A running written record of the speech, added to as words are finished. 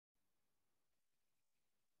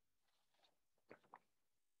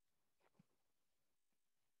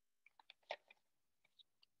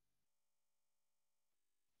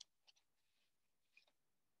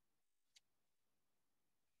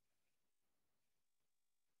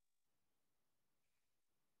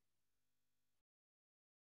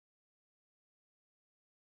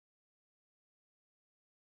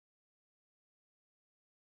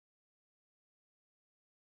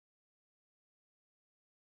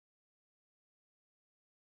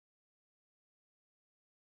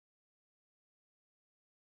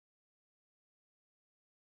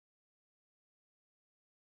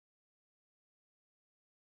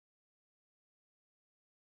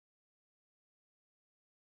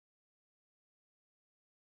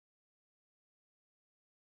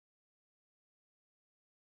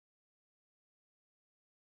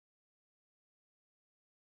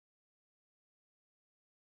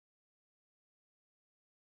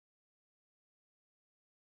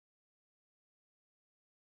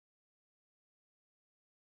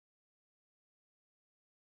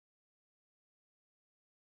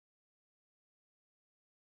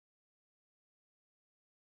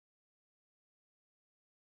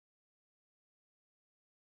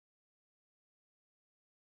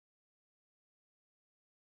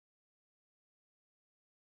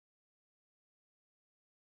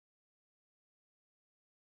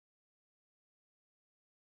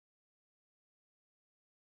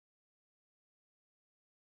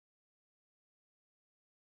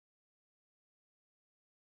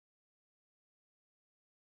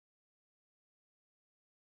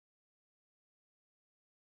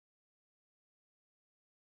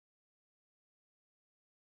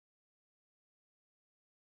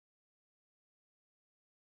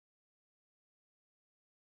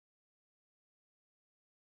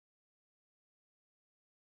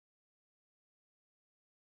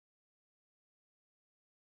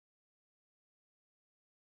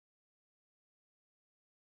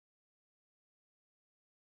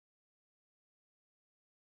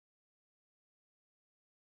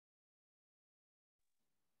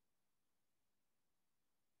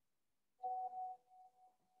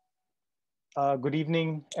Good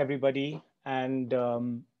evening, everybody, and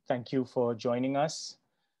thank you for joining us.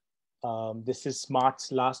 This is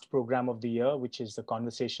Smart's last program of the year, which is the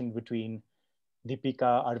conversation between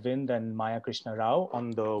Deepika Arwind and Maya Krishna Rao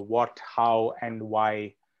on the what, how, and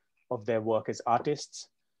why of their work as artists.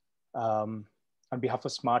 Um, on behalf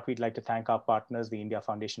of Smart, we'd like to thank our partners, the India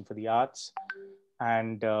Foundation for the Arts.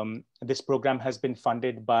 And this program has been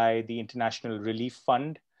funded by the International Relief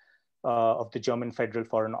Fund of the German Federal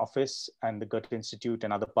Foreign Office and the Goethe Institute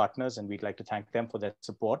and other partners, and we'd like to thank them for their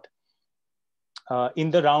support. In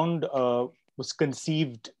the round was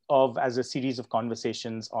conceived of as a series of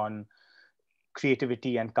conversations on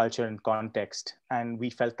creativity and culture and context. And we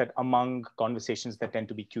felt that among conversations that tend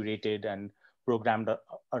to be curated and programmed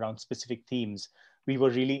around specific themes, we were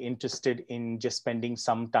really interested in just spending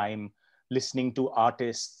some time listening to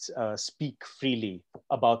artists speak freely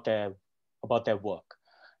about their work.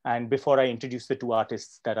 And before I introduce the two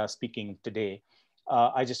artists that are speaking today,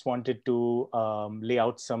 I just wanted to lay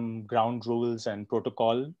out some ground rules and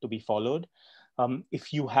protocol to be followed.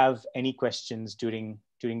 If you have any questions during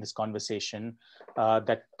this conversation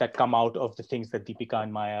that come out of the things that Deepika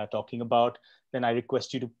and Maya are talking about, then I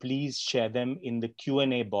request you to please share them in the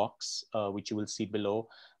Q&A box, which you will see below,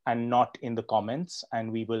 and not in the comments.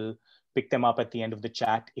 And we will pick them up at the end of the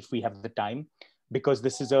chat if we have the time. Because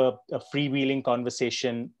this is a freewheeling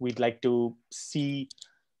conversation, we'd like to see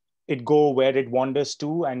it go where it wanders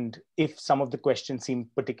to. And if some of the questions seem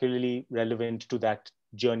particularly relevant to that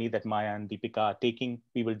journey that Maya and Deepika are taking,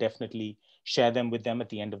 we will definitely share them with them at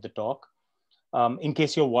the end of the talk. In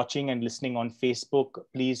case you're watching and listening on Facebook,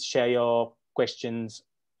 please share your questions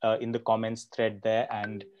in the comments thread there,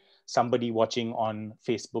 and somebody watching on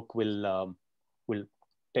Facebook will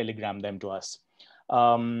telegram them to us.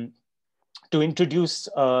 To introduce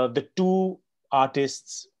the two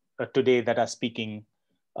artists today that are speaking,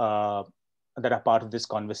 that are part of this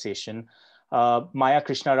conversation. Maya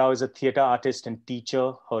Krishna Rao is a theater artist and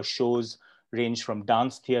teacher. Her shows range from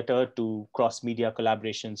dance theater to cross-media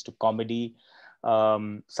collaborations to comedy.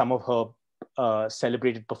 Some of her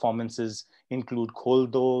celebrated performances include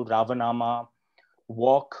Kholdo, Ravanama,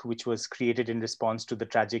 Walk, which was created in response to the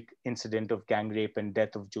tragic incident of gang rape and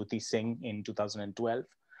death of Jyoti Singh in 2012.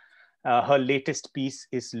 Her latest piece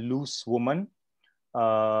is Loose Woman.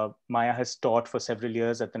 Maya has taught for several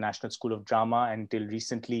years at the National School of Drama, and until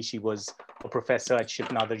recently she was a professor at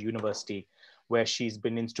Shivnadar University, where she's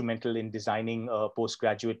been instrumental in designing a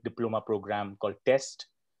postgraduate diploma program called TEST,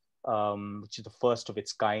 which is the first of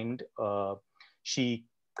its kind. She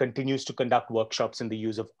continues to conduct workshops in the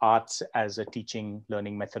use of arts as a teaching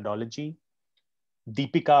learning methodology.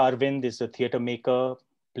 Deepika Arwind is a theater maker,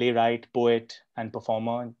 playwright, poet, and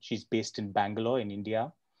performer. She's based in Bangalore in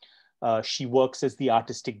India. She works as the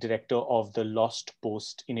artistic director of the Lost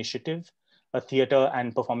Post Initiative, a theater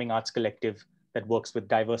and performing arts collective that works with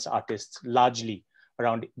diverse artists, largely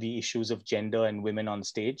around the issues of gender and women on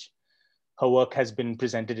stage. Her work has been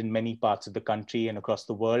presented in many parts of the country and across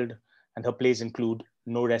the world, and her plays include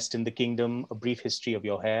No Rest in the Kingdom, A Brief History of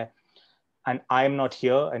Your Hair, and I Am Not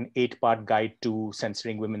Here, an 8-part guide to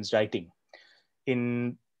censoring women's writing.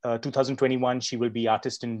 In 2021, she will be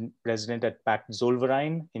artist in resident at Pact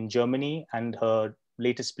Zollverein in Germany, and her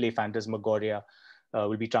latest play, Phantasmagoria,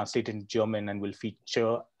 will be translated in German and will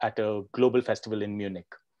feature at a global festival in Munich.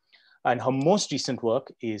 And her most recent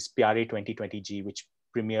work is Pyaare 2020G, which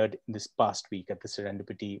premiered this past week at the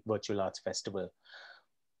Serendipity Virtual Arts Festival.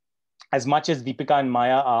 As much as Deepika and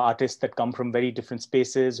Maya are artists that come from very different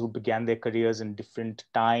spaces, who began their careers in different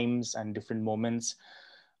times and different moments,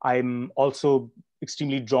 I'm also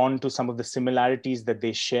extremely drawn to some of the similarities that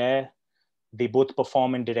they share. They both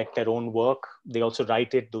perform and direct their own work. They also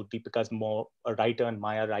write it, though Deepika's more a writer and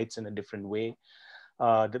Maya writes in a different way.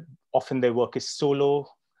 Often their work is solo.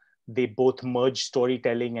 They both merge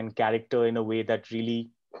storytelling and character in a way that really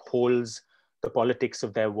holds the politics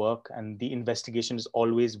of their work, and the investigation is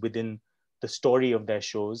always within the story of their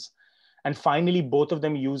shows. And finally, both of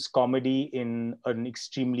them use comedy in an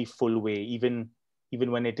extremely full way, even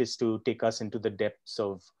when it is to take us into the depths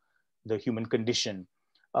of the human condition.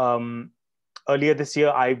 Earlier this year,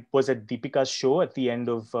 I was at Deepika's show at the end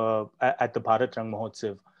of, at the Bharat Rang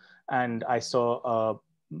Mahotsav, and I saw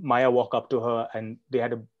Maya walk up to her, and they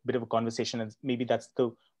had a bit of a conversation, and maybe that's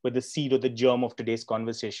where the seed or the germ of today's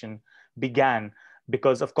conversation began,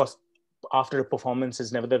 because of course, after a performance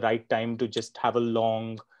is never the right time to just have a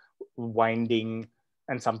long, winding,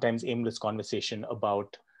 and sometimes aimless conversation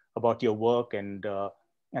about your work, and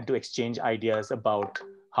to exchange ideas about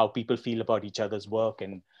how people feel about each other's work,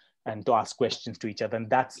 and to ask questions to each other. And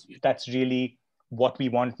that's really what we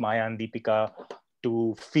want Maya and Deepika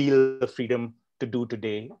to feel the freedom to do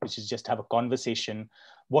today, which is just have a conversation,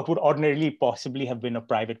 what would ordinarily possibly have been a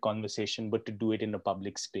private conversation, but to do it in a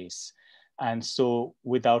public space. And so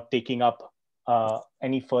without taking up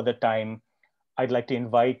any further time, I'd like to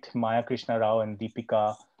invite Maya Krishna Rao and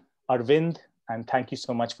Deepika Arwind. And thank you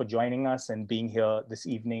so much for joining us and being here this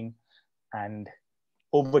evening. And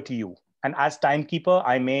over to you. And as timekeeper,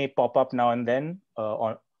 I may pop up now and then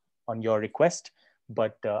on your request,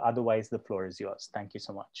 but otherwise the floor is yours. Thank you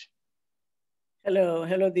so much. Hello,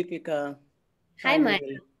 Deepika. Hi, Maya.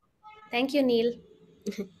 Thank you, Neil.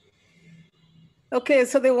 Okay,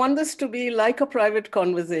 so they want this to be like a private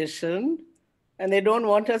conversation, and they don't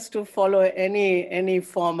want us to follow any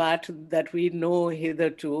format that we know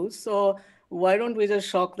hitherto. So why don't we just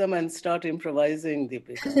shock them and start improvising,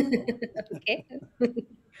 Deepika? Okay.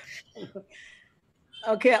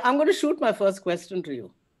 Okay, I'm going to shoot my first question to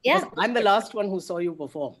you. Yeah. I'm the last one who saw you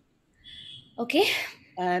perform. Okay.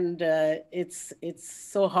 And it's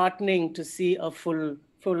so heartening to see a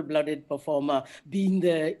full-blooded performer being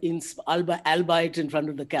there, albeit in front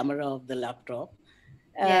of the camera of the laptop.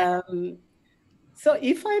 Yeah. So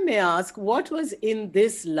if I may ask, what was in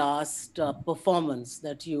this last performance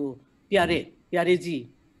that you, Pyaare ji,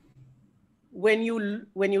 when you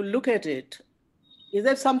look at it, is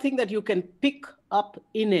there something that you can pick up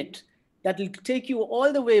in it that will take you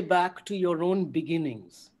all the way back to your own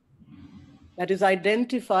beginnings, that is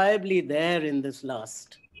identifiably there in this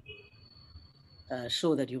last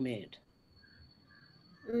show that you made?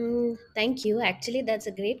 Thank you. Actually, that's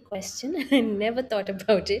a great question. I never thought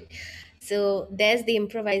about it. So there's the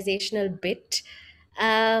improvisational bit.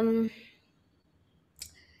 I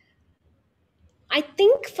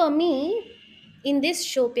think for me, in this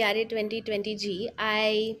show, Pyaare 2020G,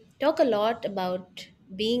 I talk a lot about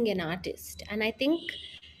being an artist. And I think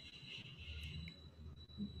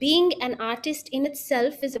being an artist in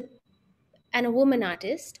itself and a woman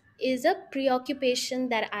artist is a preoccupation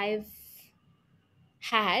that I've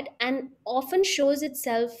had and often shows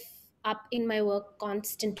itself up in my work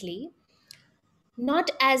constantly, not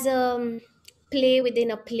as a play within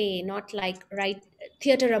a play, not like write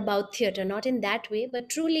theater about theater, not in that way, but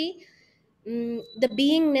truly the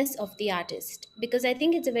beingness of the artist, because I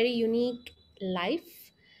think it's a very unique life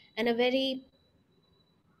and a very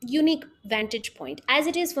unique vantage point, as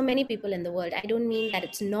it is for many people in the world. I don't mean that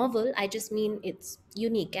it's novel, I just mean it's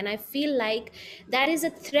unique. And I feel like that is a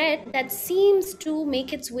thread that seems to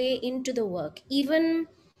make its way into the work, even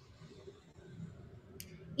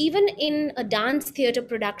in a dance theater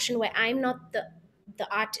production where I'm not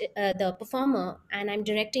the performer and I'm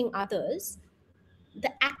directing others.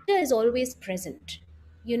 The actor is always present,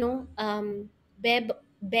 you know,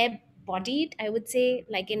 bare bodied, I would say,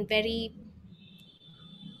 like in very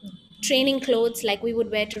training clothes like we would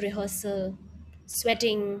wear to rehearsal,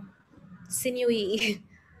 sweating, sinewy.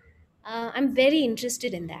 I'm very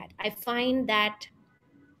interested in that. I find that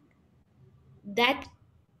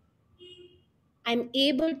I'm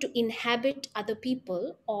able to inhabit other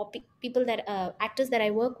people, or people that actors that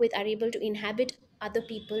I work with are able to inhabit other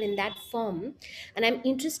people in that form. And I'm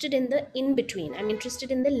interested in the in between. I'm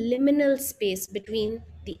interested in the liminal space between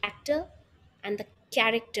the actor and the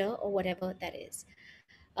character, or whatever that is.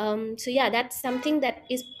 So yeah, that's something that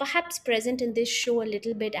is perhaps present in this show a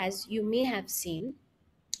little bit, as you may have seen.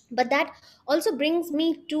 But that also brings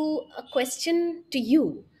me to a question to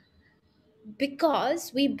you,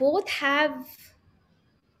 because we both have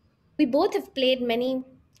played many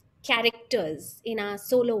characters in our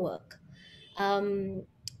solo work.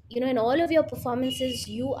 In all of your performances,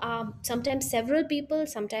 you are sometimes several people,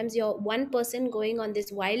 sometimes you're one person going on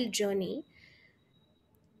this wild journey.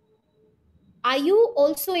 Are you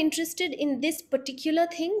also interested in this particular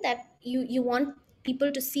thing, that you want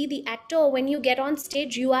people to see the actor, or when you get on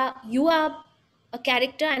stage you are a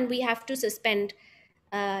character and we have to suspend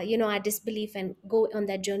our disbelief and go on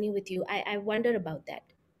that journey with you? I wonder about that.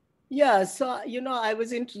 Yeah, so I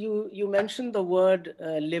was into you mentioned the word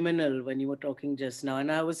liminal when you were talking just now, and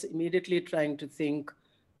I was immediately trying to think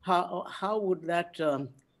how would that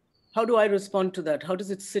how do I respond to that? How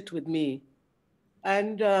does it sit with me?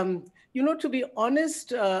 And to be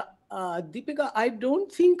honest, Deepika, I don't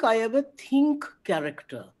think I ever think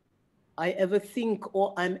character. I ever think,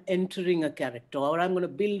 oh, I'm entering a character, or I'm going to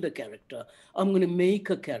build a character, I'm going to make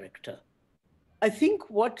a character. I think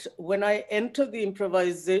when I enter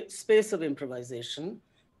the space of improvisation,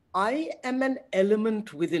 I am an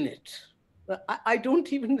element within it. I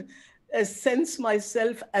don't even sense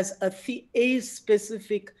myself as a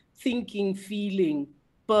specific thinking, feeling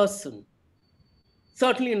person.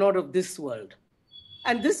 Certainly not of this world.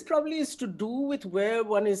 And this probably is to do with where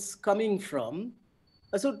one is coming from.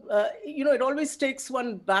 It always takes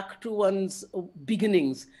one back to one's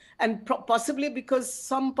beginnings, and possibly because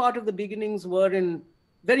some part of the beginnings were in,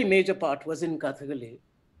 very major part was in Kathakali,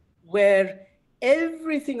 where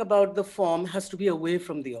everything about the form has to be away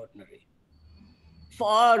from the ordinary,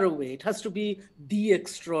 far away. It has to be the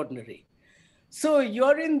extraordinary. So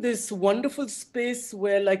you're in this wonderful space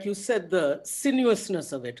where, like you said, the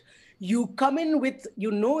sinuousness of it, you come in with,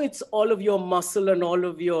 it's all of your muscle and all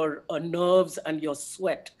of your nerves and your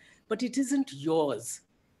sweat, but it isn't yours.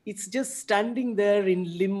 It's just standing there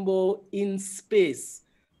in limbo, in space,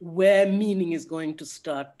 where meaning is going to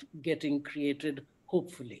start getting created,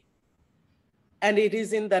 hopefully. And it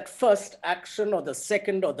is in that first action or the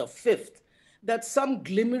second or the fifth that some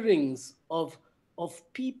glimmerings of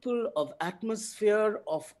people, of atmosphere,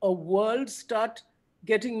 of a world start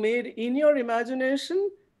getting made in your imagination.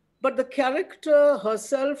 But the character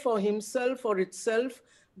herself or himself or itself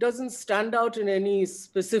doesn't stand out in any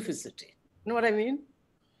specificity. You know what I mean?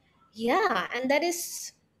 Yeah, and that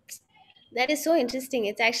is so interesting.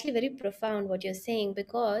 It's actually very profound what you're saying,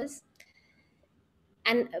 because,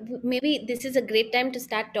 and maybe this is a great time to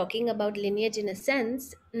start talking about lineage in a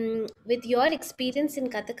sense. With your experience in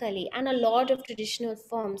Kathakali and a lot of traditional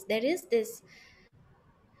forms,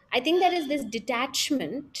 I think there is this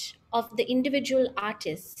detachment of the individual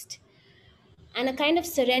artist and a kind of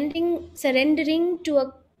surrendering to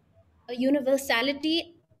a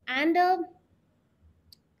universality and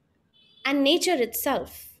nature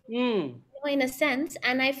itself, Mm. in a sense.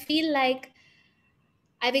 And I feel like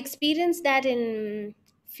I've experienced that in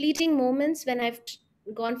fleeting moments when I've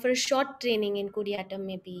gone for a short training in Kudiyatam,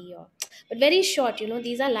 maybe, but very short.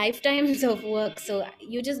 These are lifetimes of work. So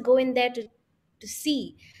you just go in there to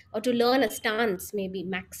see or to learn a stance, maybe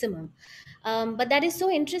maximum. But that is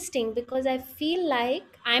so interesting because I feel like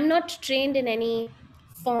I'm not trained in any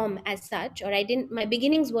form as such, or I didn't. My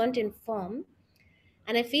beginnings weren't in form,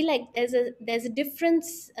 and I feel like there's a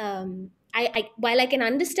difference. I While I can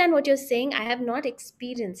understand what you're saying, I have not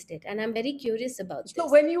experienced it, and I'm very curious about So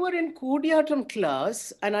this. when you were in Kudiyatam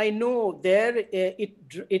class, and I know there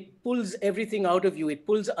it pulls everything out of you. It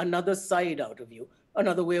pulls another side out of you,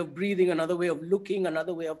 another way of breathing, another way of looking,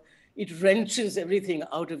 another way of, it wrenches everything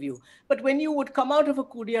out of you. But when you would come out of a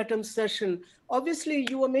Kudiyatam session, obviously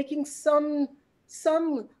you were making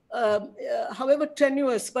however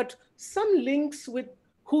tenuous, but some links with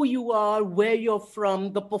who you are, where you're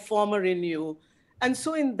from, the performer in you. And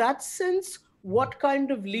so in that sense, what kind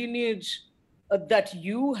of lineage that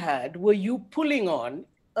you had were you pulling on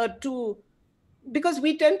to, because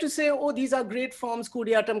we tend to say, oh, these are great forms,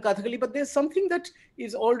 Kudiyatam, Kathakali, but there's something that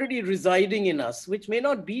is already residing in us, which may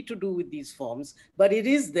not be to do with these forms, but it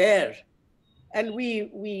is there. And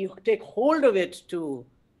we take hold of it to,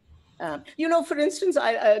 for instance,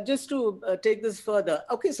 I just to take this further.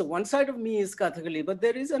 Okay, so one side of me is Kathakali, but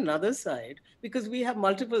there is another side because we have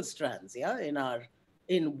multiple strands, yeah,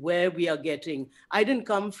 in where we are getting. I didn't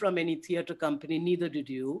come from any theater company, neither did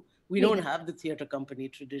you. We don't Neither. have the theater company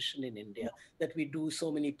tradition in India that we do so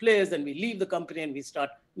many plays and we leave the company and we start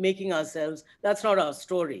making ourselves. That's not our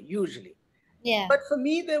story usually. Yeah. But for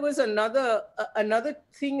me, there was another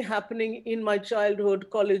thing happening in my childhood,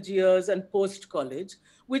 college years, and post college,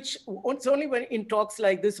 which it's only when in talks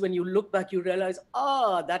like this, when you look back, you realize,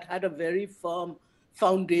 that had a very firm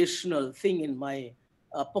foundational thing in my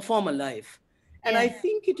performer life. And I Yeah.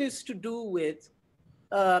 think it is to do with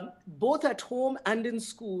both at home and in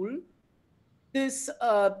school, this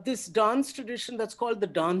dance tradition that's called the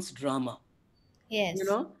dance drama, Yes.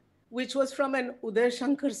 which was from an Uday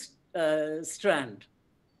Shankar strand.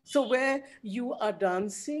 So where you are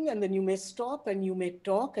dancing and then you may stop and you may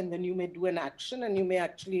talk and then you may do an action and you may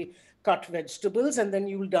actually cut vegetables and then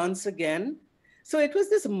you will dance again. So it was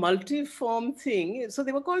this multi-form thing. So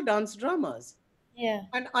they were called dance dramas. Yeah.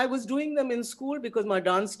 And I was doing them in school because my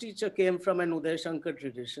dance teacher came from an Uday Shankar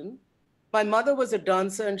tradition. My mother was a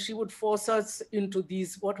dancer and she would force us into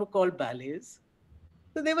these what were called ballets.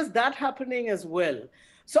 So there was that happening as well.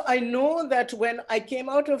 So I know that when I came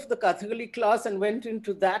out of the Kathakali class and went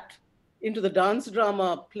into the dance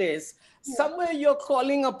drama place, somewhere you're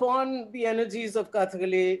calling upon the energies of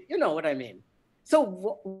Kathakali, you know what I mean?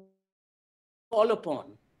 So call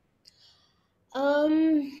upon.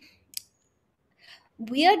 Um.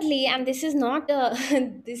 Weirdly, and this is not a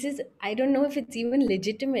this is, I don't know if it's even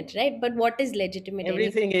legitimate, right? But what is legitimate anyway?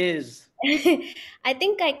 Everything is. I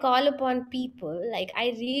think I call upon people, like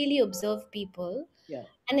I really observe people, Yeah.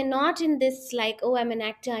 and not in this like, oh, I'm an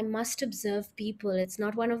actor, I must observe people. It's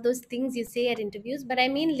not one of those things you say at interviews, but I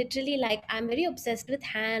mean literally, like I'm very obsessed with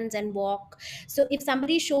hands and walk. So if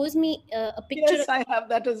somebody shows me a picture, Yes, I have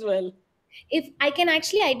that as well. if I can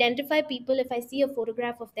actually identify people, if I see a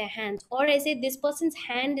photograph of their hands, or I say this person's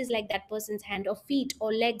hand is like that person's hand, or feet,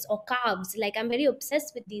 or legs, or calves, like I'm very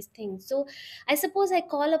obsessed with these things. So I suppose I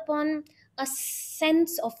call upon a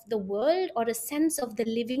sense of the world, or a sense of the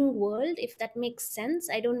living world, if that makes sense.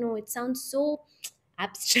 I don't know, it sounds so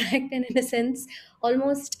abstract and in a sense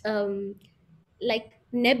almost like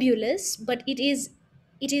nebulous, but it is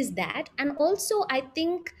that. And also I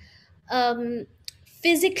think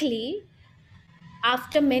physically,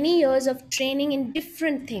 after many years of training in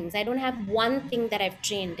different things, I don't have one thing that I've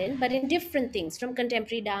trained in, but in different things, from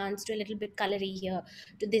contemporary dance to a little bit colory here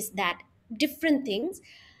to this, that, different things,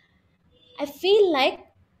 I feel like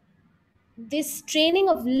this training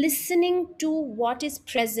of listening to what is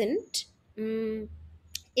present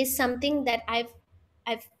is something that I've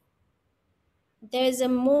there's a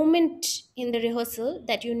moment in the rehearsal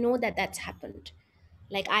that you know that that's happened.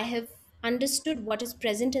 Like I have understood what is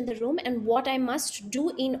present in the room and what I must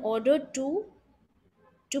do in order to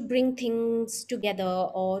bring things together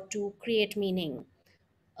or to create meaning.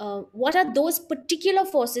 What are those particular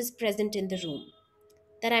forces present in the room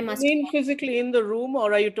that I You must? mean physically in the room,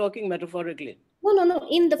 or are you talking metaphorically? No, no, no.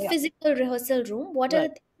 In the Yeah. physical rehearsal room, what are the Right.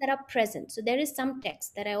 things that are present? So there is some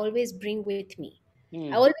text that I always bring with me.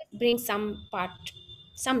 I Hmm. always bring some part,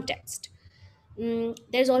 some text.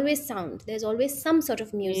 There's always sound. There's always some sort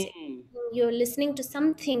of music. Hmm. You're listening to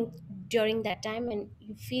something during that time, and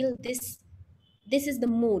you feel this. This is the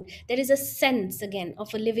mood. There is a sense again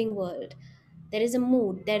of a living world. There is a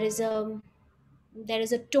mood. There is a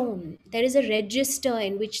tone, there is a register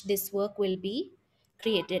in which this work will be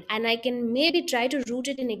created, and I can maybe try to root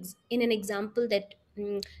it in an example that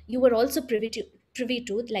you were also privy to,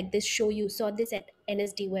 like this show you saw this at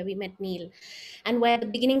NSD where we met Neil, and where the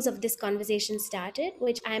beginnings of this conversation started,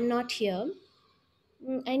 which I'm not here.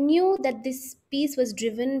 I knew that this piece was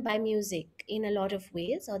driven by music in a lot of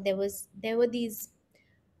ways, or there was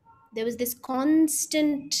this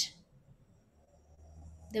constant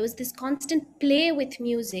play with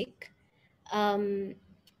music, um,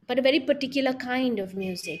 but a very particular kind of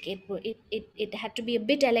music. It had to be a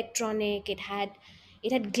bit electronic. It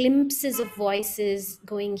had glimpses of voices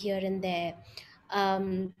going here and there.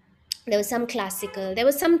 Um, there was some classical. There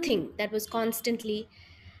was something that was constantly.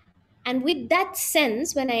 And with that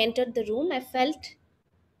sense, when I entered the room, I felt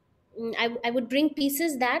I would bring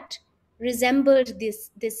pieces that resembled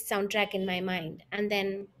this soundtrack in my mind, and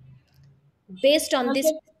then based on Does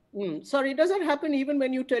this, that, sorry, does that happen even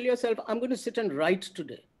when you tell yourself, I'm going to sit and write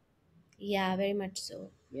today? yeah, very much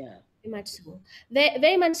so. Yeah. Very much so.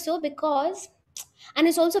 Very much so, because, and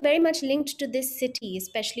it's also very much linked to this city,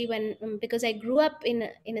 especially when because I grew up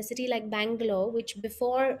in a city like Bangalore, which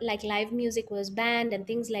before like live music was banned and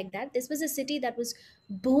things like that. This was a city that was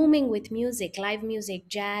booming with music, live music,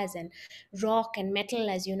 jazz and rock and metal.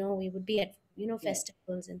 As you know, we would be at Yeah.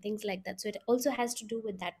 festivals and things like that. So it also has to do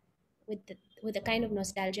with that, with the kind of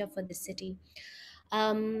nostalgia for the city.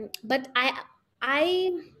 But I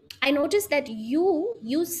I noticed that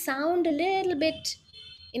you sound a little bit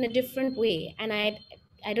in a different way, and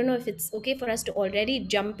I don't know if it's okay for us to already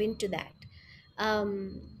jump into that.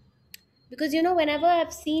 Um, because whenever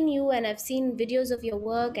I've seen you and I've seen videos of your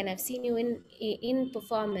work and I've seen you in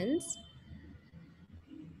performance,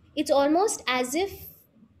 it's almost as if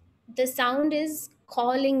the sound is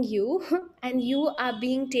calling you and you are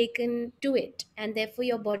being taken to it, and therefore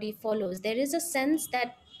your body follows. There is a sense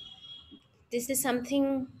that this is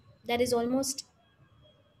something that is almost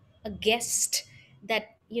a guest,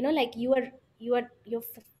 that like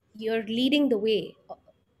you're leading the way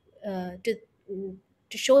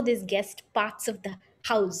to show these guest parts of the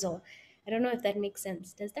house, or I don't know if that makes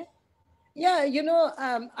sense. Does that? Yeah,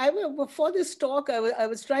 before this talk, I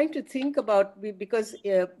was trying to think about, because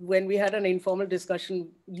when we had an informal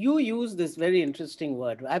discussion, you used this very interesting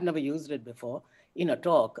word. I've never used it before in a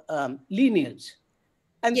talk, lineage.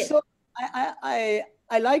 And Yes. so I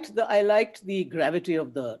liked the gravity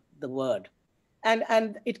of the word.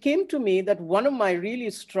 And it came to me that one of my really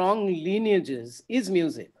strong lineages is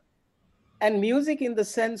music. And music in the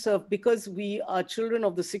sense of, because we are children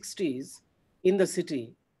of the 60s in the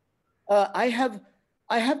city, I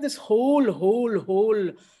have this whole,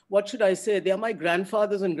 what should I say? They are my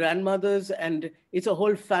grandfathers and grandmothers, and it's a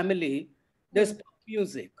whole family. There's Hmm. pop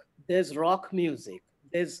music, there's rock music,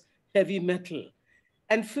 there's heavy metal.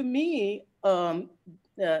 And for me,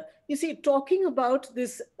 you see, talking about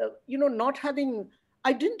this, not having,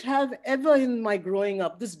 I didn't have ever in my growing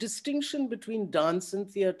up this distinction between dance and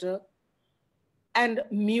theater and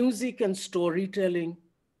music and storytelling.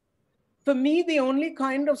 For me, the only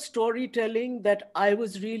kind of storytelling that I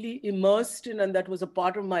was really immersed in and that was a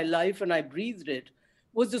part of my life and I breathed it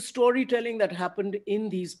was the storytelling that happened in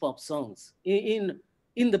these pop songs, in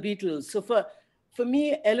the Beatles. So for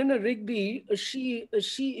me, Eleanor Rigby, she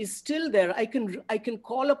is still there. I can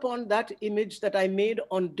call upon that image that I made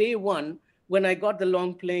on day one when I got the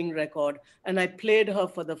long playing record and I played her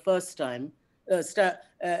for the first time.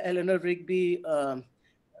 Eleanor Rigby,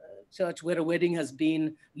 church where a wedding has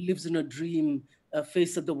been, lives in a dream, a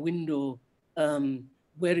face at the window,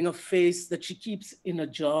 wearing a face that she keeps in a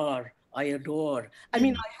jar. I adore. I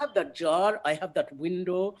mean, I have that jar, I have that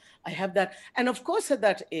window, I have that. And of course, at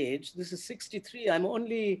that age, this is 63, I'm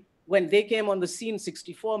only, when they came on the scene,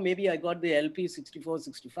 64, maybe I got the LP 64,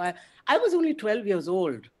 65. I was only 12 years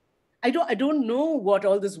old. I don't know what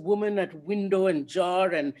all this woman at window and jar,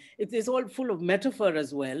 and it is all full of metaphor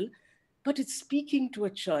as well, but it's speaking to a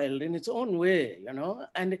child in its own way,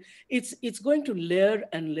 and it's going to layer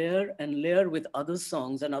and layer and layer with other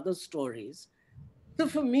songs and other stories. So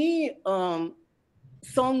for me,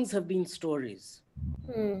 songs have been stories.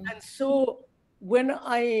 And so when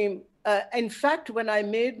in fact, when I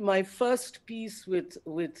made my first piece with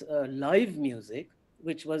live music,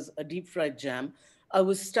 which was a deep fried jam, I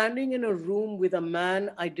was standing in a room with a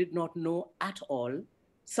man I did not know at all.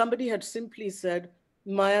 Somebody had simply said,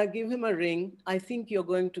 Maya, give him a ring. I think you're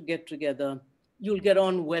going to get together. You'll get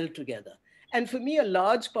on well together. And for me, a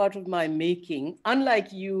large part of my making,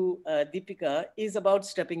 unlike you, Deepika, is about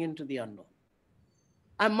stepping into the unknown.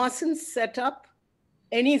 I mustn't set up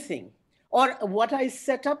anything, or what I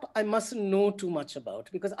set up, I mustn't know too much about,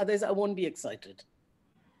 because otherwise I won't be excited.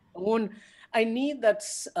 I need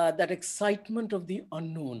that excitement of the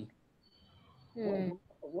unknown.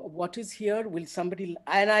 What is here? Will somebody,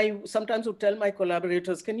 and I sometimes would tell my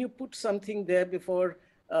collaborators, can you put something there before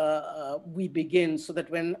we begin, so that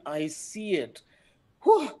when I see it,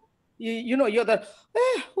 whew, you're the,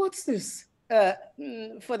 what's this?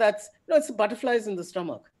 For that, it's butterflies in the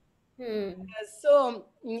stomach. So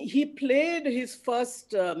he played his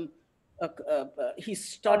first, he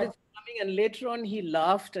started coming, and later on he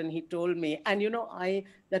laughed and he told me, and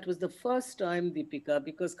that was the first time, Deepika,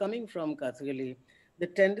 because coming from Kathakali, the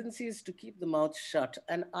tendency is to keep the mouth shut,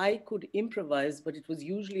 and I could improvise, but it was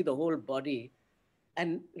usually the whole body,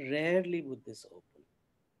 and rarely would this open.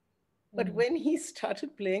 But when he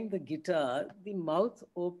started playing the guitar, the mouth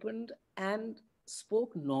opened and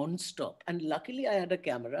spoke non-stop. And luckily I had a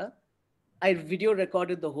camera. I video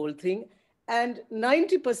recorded the whole thing, and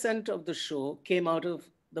 90% of the show came out of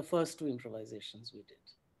the first two improvisations we did.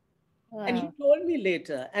 Wow. And he told me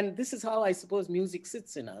later, and this is how I suppose music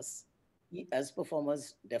sits in us, as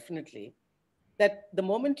performers, definitely, that the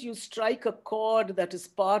moment you strike a chord that is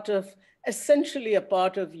essentially a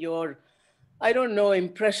part of your, I don't know,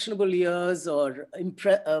 impressionable years, or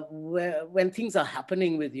when things are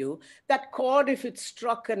happening with you, that chord, if it's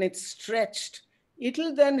struck and it's stretched,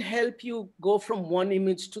 it'll then help you go from one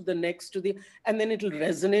image to the next and then it'll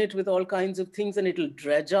resonate with all kinds of things, and it'll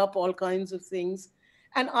dredge up all kinds of things.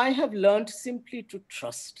 And I have learned simply to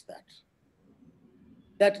trust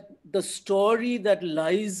that the story that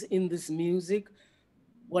lies in this music,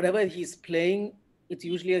 whatever he's playing, it's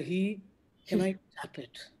usually a he. Can I tap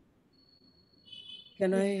it?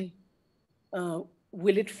 Can I,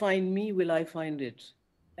 will it find me? Will I find it?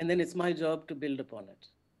 And then it's my job to build upon it.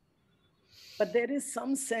 But there is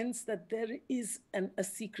some sense that there is a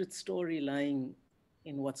secret story lying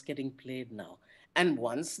in what's getting played now. And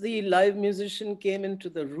once the live musician came into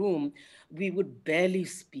the room, we would barely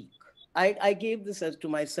speak. I gave this to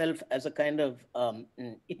myself as a kind of,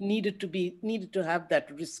 it needed to have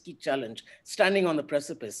that risky challenge, standing on the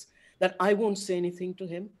precipice, that I won't say anything to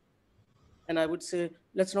him. And I would say,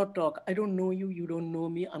 let's not talk. I don't know you, you don't know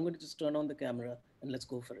me. I'm going to just turn on the camera and let's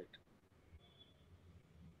go for it.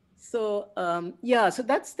 So so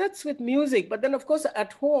that's with music. But then, of course,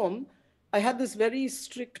 at home, I had this very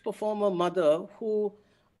strict performer mother who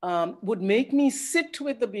would make me sit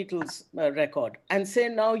with the Beatles record and say,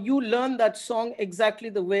 now you learn that song exactly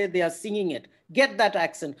the way they are singing it. Get that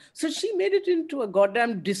accent. So she made it into a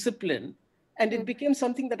goddamn discipline, and it became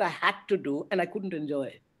something that I had to do and I couldn't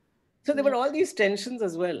enjoy. So there were all these tensions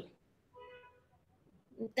as well.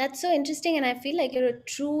 That's so interesting, and I feel like you're a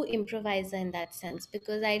true improviser in that sense,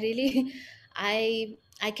 because I really I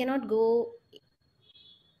cannot go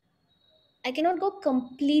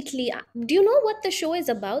completely. Do you know what the show is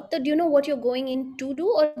about? Do you know what you're going in to do,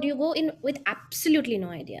 or do you go in with absolutely no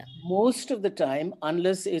idea? Most of the time,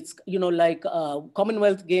 unless it's, like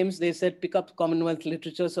Commonwealth Games, they said pick up Commonwealth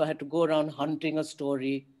literature. So I had to go around hunting a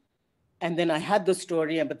story. And then I had the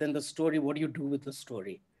story, but then the story, what do you do with the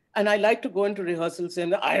story? And I like to go into rehearsal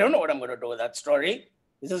saying, I don't know what I'm going to do with that story.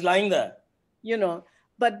 It's just lying there, you know.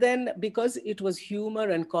 But then because it was humor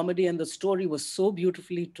and comedy and the story was so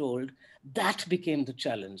beautifully told, that became the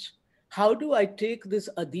challenge. How do I take this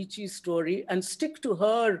Adichie story and stick to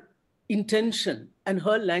her intention and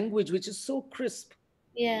her language, which is so crisp,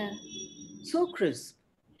 Yeah. so crisp.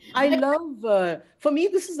 I But love, for me,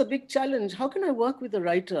 this is a big challenge. How can I work with a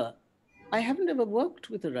writer? I haven't ever worked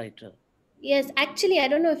with a writer. yes, actually, I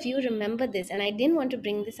don't know if you remember this, and I didn't want to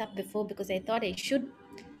bring this up before because I thought I should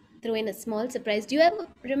throw in a small surprise. Do you ever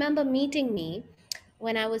remember meeting me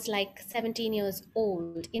when I was like 17 years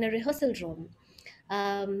old in a rehearsal room?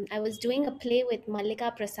 I was doing a play with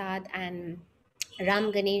Mallika Prasad and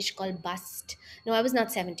Ram Ganesh called Bust. No, I was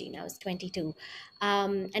not 17, I was 22.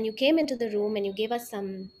 And you came into the room and you gave us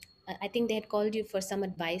some, I think they had called you for some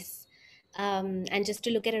advice, and just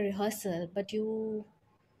to look at a rehearsal. But you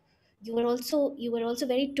were also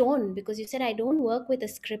very torn because you said, I don't work with a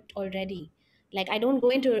script already. Like, I don't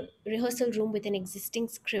go into a rehearsal room with an existing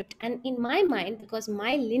script. And in my mind, because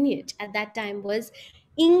my lineage at that time was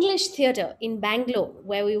English theater in Bangalore,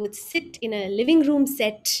 where we would sit in a living room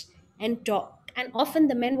set and talk, and often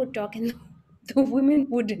the men would talk and the women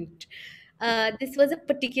wouldn't. This was a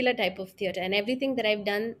particular type of theater, and everything that I've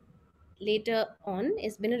done later on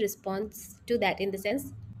has been a response to that, in the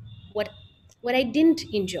sense, what what I didn't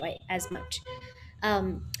enjoy as much.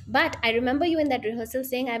 But I remember you in that rehearsal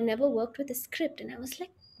saying, I've never worked with a script. And I was like,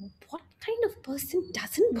 what kind of person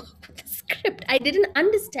doesn't work with a script? I didn't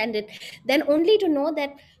understand it. Then only to know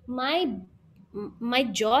that my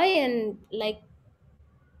joy and like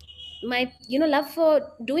my love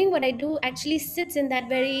for doing what I do actually sits in that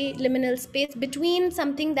very liminal space between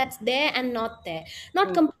something that's there and not there,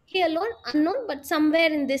 not completely alone, unknown, but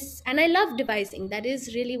somewhere in this. And I love devising. That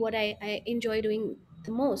is really what I enjoy doing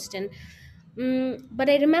the most. And but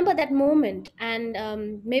I remember that moment,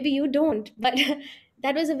 and maybe you don't, but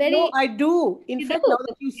that was a No, very— I do. In You fact, now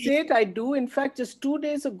that do? you say it, I do. In fact, just 2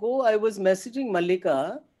 days ago, I was messaging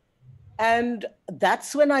Malika, and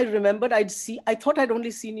that's when I remembered I thought I'd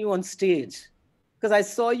only seen you on stage because I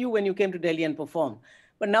saw you when you came to Delhi and performed.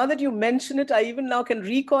 But now that you mention it, I even now can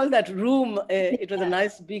recall that room. It was a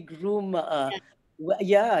nice big room.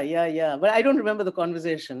 Yeah. But I don't remember the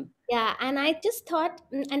conversation. Yeah, and I just thought,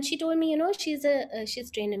 and she told me,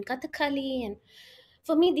 she's trained in Kathakali, and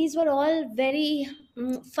for me, these were all very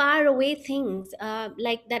far away things.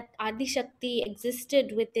 Like that Adi Shakti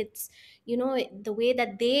existed with its, the way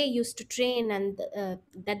that they used to train, and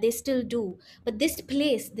that they still do. But this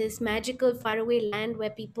place, this magical faraway land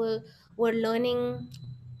where people were learning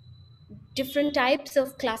different types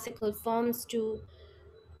of classical forms to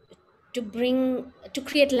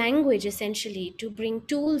create language, essentially to bring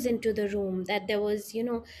tools into the room, that there was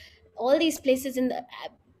all these places in the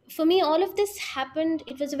for me, all of this happened.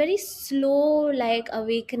 It was a very slow, like,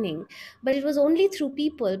 awakening, but it was only through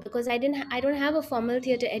people, because I don't have a formal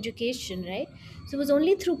theater education, right? So it was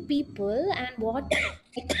only through people. And like,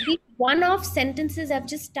 these one-off sentences have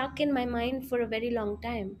just stuck in my mind for a very long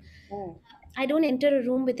time. I don't enter a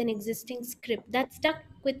room with an existing script. That stuck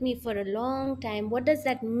with me for a long time. What does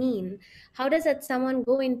that mean? How does that someone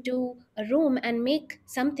go into a room and make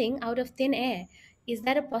something out of thin air? Is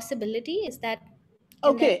that a possibility? Can that?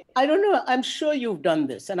 Okay, I don't know. I'm sure you've done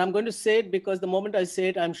this, and I'm going to say it because the moment I say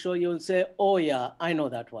it, I'm sure you'll say, "Oh yeah, I know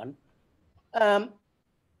that one." Um,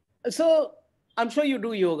 so I'm sure you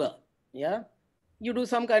do yoga. Yeah, you do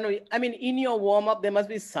some kind of. I mean, in your warm up, there must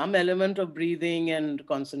be some element of breathing and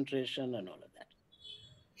concentration and all of that.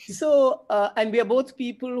 So, and we are both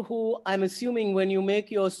people who, I'm assuming, when you make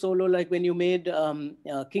your solo, like when you made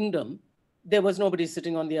Kingdom, there was nobody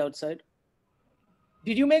sitting on the outside.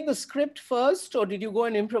 Did you make the script first, or did you go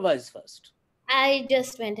and improvise first? I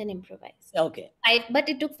just went and improvised. Okay. But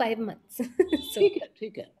it took 5 months. So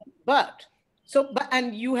ठीक है. But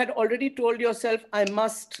and you had already told yourself, I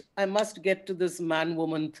must get to this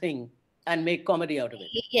man-woman thing and make comedy out of it.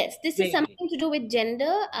 yes, this is Vaguely. something to do with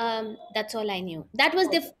gender. That's all I knew. That was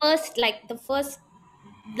the first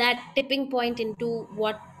that tipping point into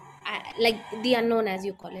like the unknown, as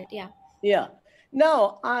you call it. Yeah. Yeah.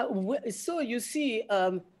 Now, so you see,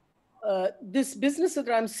 this business that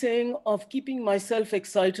I'm saying of keeping myself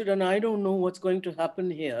excited and I don't know what's going to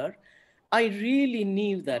happen here, I really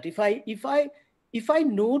need that. If I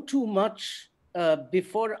know too much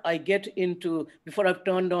before I've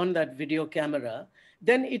turned on that video camera,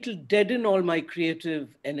 then it'll deaden all my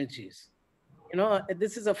creative energies.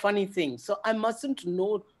 This is a funny thing. So I mustn't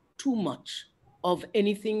know too much of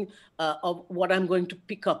anything of what I'm going to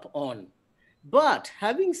pick up on. But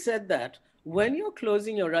having said that, When you're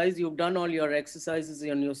closing your eyes, you've done all your exercises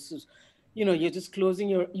and you're just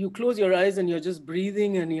you close your eyes and you're just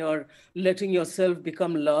breathing and you're letting yourself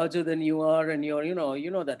become larger than you are. And you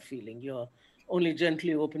know that feeling. You're only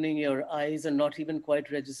gently opening your eyes and not even quite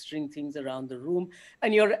registering things around the room.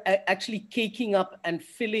 And you're actually caking up and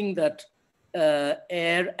filling that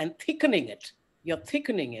air and thickening it. You're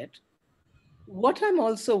thickening it. What I'm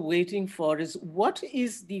also waiting for is, what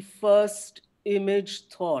is the first image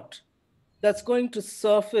thought that's going to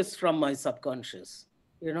surface from my subconscious,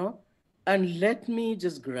 and let me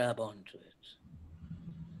just grab onto it.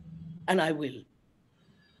 And I will.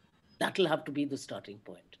 That'll have to be the starting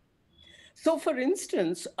point. So, for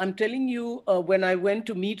instance, I'm telling you, when I went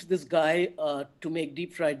to meet this guy to make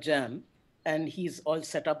deep fried jam, and he's all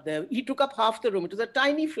set up there, he took up half the room. It was a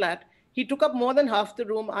tiny flat. He took up more than half the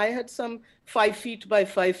room. I had some 5 feet by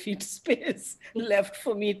 5 feet space left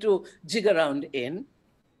for me to jig around in.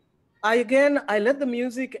 I let the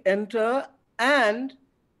music enter, and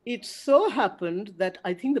it so happened that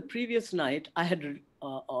I think the previous night I had,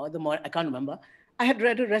 or the morning, I can't remember, I had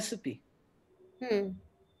read a recipe. And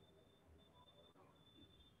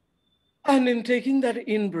in taking that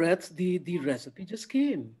in breath, the recipe just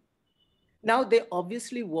came. Now, there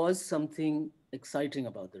obviously was something exciting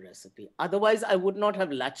about the recipe. Otherwise, I would not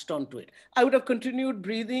have latched onto it. I would have continued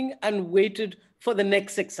breathing and waited for the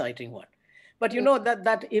next exciting one. But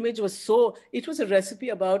that image was it was a recipe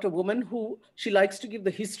about a woman who, she likes to give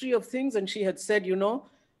the history of things. And she had said,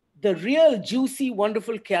 the real juicy,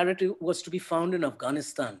 wonderful carrot was to be found in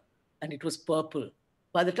Afghanistan, and it was purple.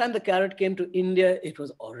 By the time the carrot came to India, it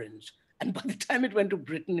was orange. And by the time it went to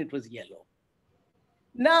Britain, it was yellow.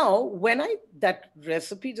 Now, when that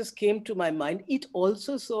recipe just came to my mind, it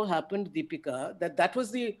also so happened, Deepika, that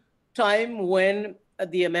was the time when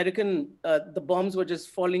the bombs were just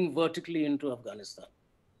falling vertically into Afghanistan.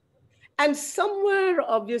 And somewhere,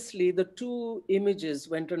 obviously, the two images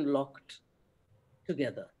went and locked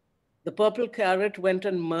together. The purple carrot went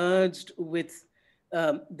and merged with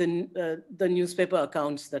the newspaper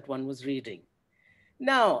accounts that one was reading.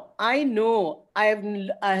 Now, I know I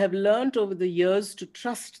have learned over the years to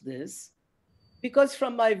trust this, because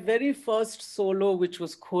from my very first solo, which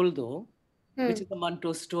was Kholdo, which is a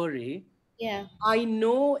Manto story, I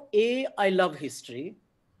know, A, I love history.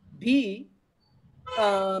 B,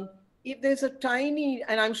 if there's a tiny,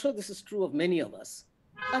 and I'm sure this is true of many of us,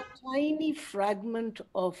 a tiny fragment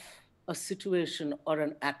of a situation or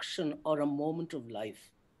an action or a moment of life,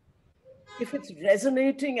 if it's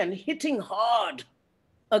resonating and hitting hard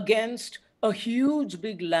against a huge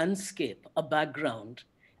big landscape, a background,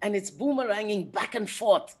 and it's boomeranging back and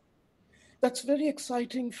forth, that's very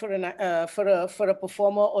exciting for a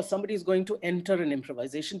performer or somebody who's going to enter an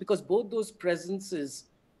improvisation, because both those presences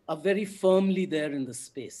are very firmly there in the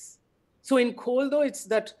space. So in Kholdo, it's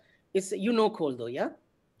Kholdo, yeah?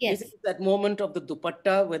 Yes. It's that moment of the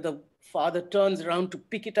dupatta where the father turns around to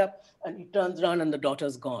pick it up, and he turns around and the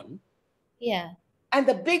daughter's gone. Yeah. And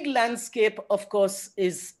the big landscape, of course,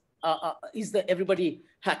 is everybody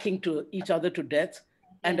hacking to each other to death,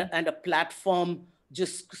 and a platform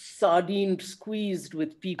just sardined, squeezed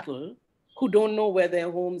with people who don't know where their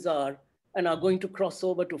homes are and are going to cross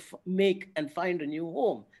over to make and find a new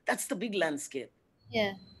home. That's the big landscape.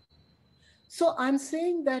 Yeah. So I'm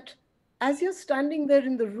saying that as you're standing there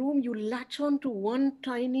in the room, you latch on to one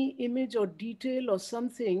tiny image or detail or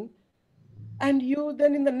something, and you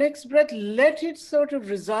then in the next breath let it sort of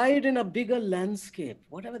reside in a bigger landscape,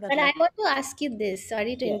 whatever that But I landscape. want to ask you this.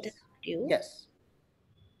 Sorry to Yes. interrupt you. Yes.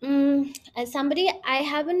 As somebody, I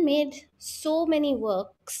haven't made so many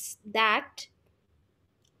works that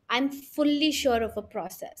I'm fully sure of a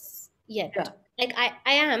process yet. Yeah. Like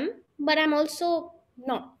I am, but I'm also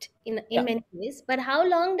not in Yeah. many ways. But how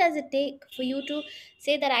long does it take for you to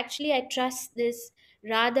say that actually I trust this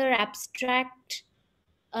rather abstract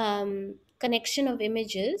connection of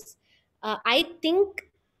images? I think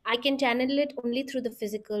I can channel it only through the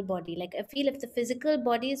physical body. Like I feel if the physical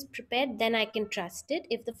body is prepared, then I can trust it.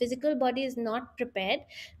 If the physical body is not prepared,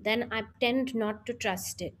 then I tend not to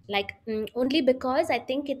trust it. Like only because I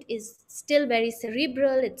think it is still very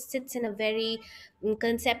cerebral. It sits in a very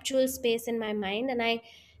conceptual space in my mind, and I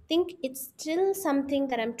think it's still something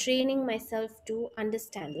that I'm training myself to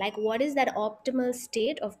understand. Like what is that optimal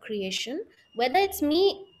state of creation, whether it's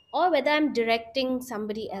me or whether I'm directing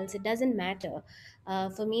somebody else, it doesn't matter.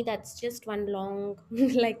 For me, that's just one long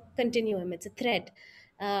like continuum. It's a thread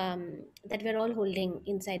that we're all holding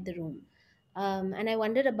inside the room. And I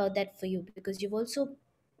wondered about that for you, because you've also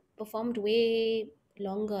performed way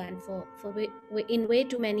longer and in way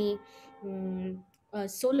too many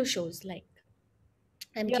solo shows. Like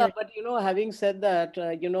I'm Yeah, curious. but having said that,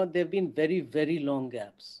 there have been very, very long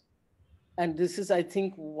gaps. And this is, I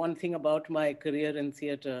think, one thing about my career in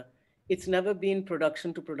theater. It's never been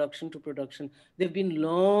production to production to production. There've been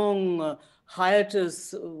long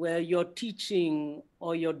hiatus where you're teaching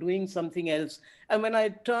or you're doing something else. And when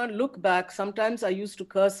I look back, sometimes I used to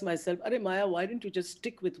curse myself, "Arey Maya, why didn't you just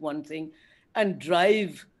stick with one thing and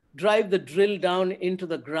drive the drill down into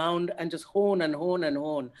the ground and just hone and hone and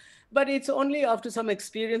hone?" But it's only after some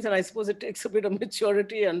experience, and I suppose it takes a bit of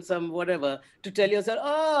maturity and some whatever to tell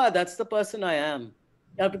yourself, that's the person I am.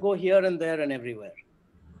 You have to go here and there and everywhere.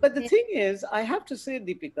 But the Yeah. thing is, I have to say,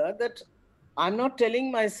 Deepika, that I'm not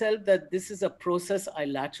telling myself that this is a process I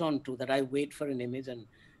latch on to, that I wait for an image and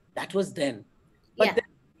that was then. But Yeah. then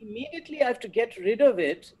immediately I have to get rid of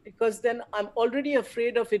it, because then I'm already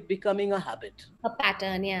afraid of it becoming a habit, A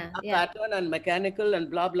pattern. Yeah. a Yeah. pattern and mechanical and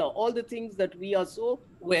blah, blah, all the things that we are so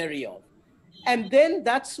wary of. And then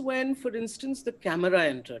that's when, for instance, the camera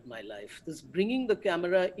entered my life. This bringing the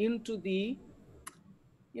camera into the,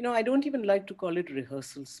 I don't even like to call it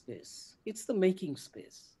rehearsal space. It's the making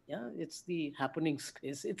space. Yeah, it's the happening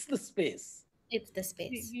space. It's the space. It's the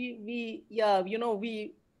space. Yeah,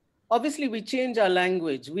 we obviously we change our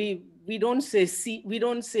language. We don't say we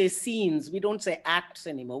don't say scenes. We don't say acts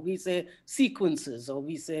anymore. We say sequences, or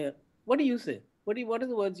we say, what do you say? What are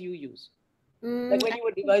the words you use? Like when I you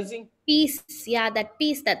were think devising. piece, yeah, that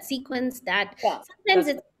piece, that sequence, that Yeah, sometimes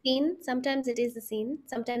that's it's a scene, sometimes it is a scene,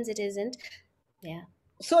 sometimes it isn't. Yeah.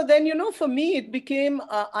 so then, for me, it became,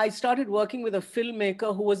 I started working with a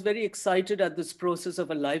filmmaker who was very excited at this process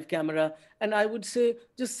of a live camera. And I would say,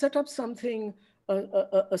 just set up something,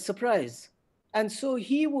 a surprise. And so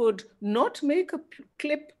he would not make a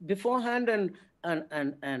clip beforehand and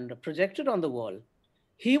project it on the wall.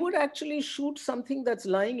 He would actually shoot something that's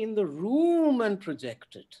lying in the room and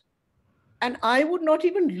project it. And I would not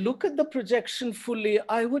even look at the projection fully.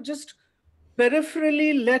 I would just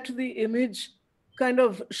peripherally let the image kind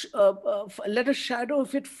of let a shadow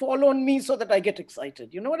of it fall on me so that I get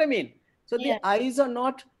excited. You know what I mean? So the Yeah. eyes are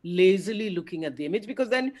not lazily looking at the image, because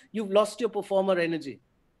then you've lost your performer energy.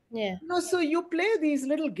 Yeah. So you play these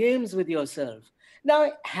little games with yourself.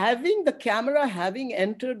 Now, having the camera having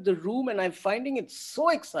entered the room and I'm finding it so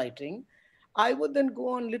exciting, I would then go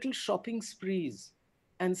on little shopping sprees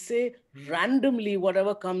and say randomly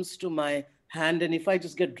whatever comes to my hand, and if I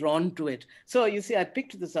just get drawn to it. So you see, I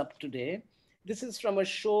picked this up today. This is from a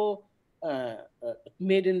show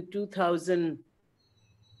made in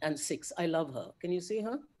 2006. I love her. Can you see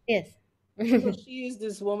her? Yes. So she is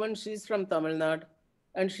this woman, she's from Tamil Nadu,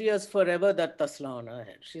 and she has forever that tasla on her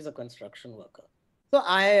head. She's a construction worker. So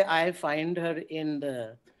I find her in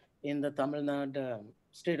the Tamil Nadu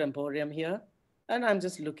State Emporium here, and I'm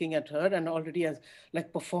just looking at her, and already as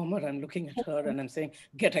like performer, I'm looking at her and I'm saying,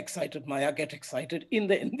 "Get excited, Maya, get excited," in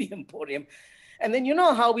the Emporium. And then you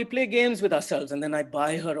know how we play games with ourselves, and then I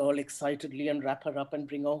buy her all excitedly and wrap her up and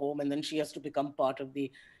bring her home, and then she has to become part of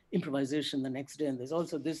the improvisation the next day. And there's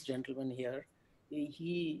also this gentleman here.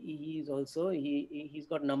 He's also he's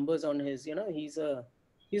got numbers on his, he's a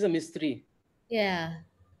mistri. Yeah.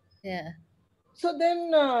 Yeah. So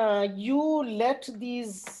then you let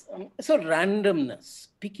these so randomness,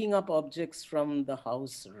 picking up objects from the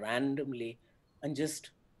house randomly and just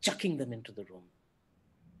chucking them into the room,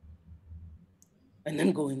 and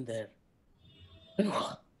then go in there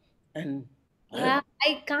and Yeah,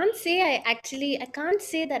 I can't say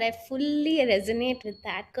that I fully resonate with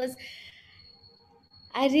that, because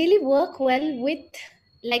I really work well with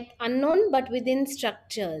like unknown but within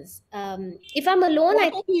structures. If I'm alone,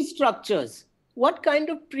 what are these structures? What kind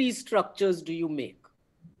of pre-structures do you make?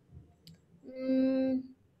 mm,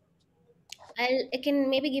 I can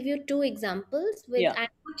maybe give you two examples. With Yeah, I'm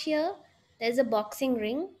out here, there's a boxing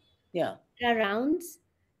ring, yeah. there are rounds.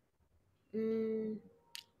 Mm,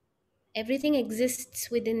 everything exists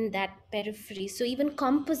within that periphery. So even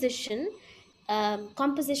composition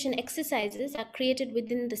exercises are created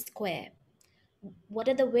within the square. What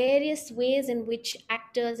are the various ways in which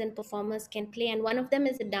actors and performers can play, and one of them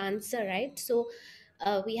is a dancer, right? So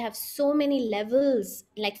we have so many levels,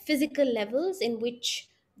 like physical levels, in which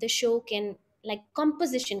the show can, like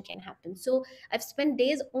composition can happen. So I've spent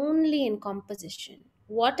days only in composition.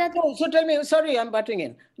 What are the So tell me, sorry, I'm butting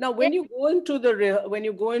in. Now, yeah, when you go into when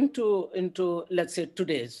you go into let's say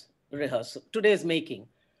today's rehearsal, today's making,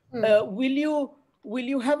 hmm, will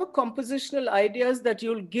you have a compositional ideas that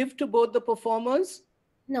you'll give to both the performers?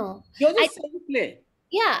 no, You're I just saying play.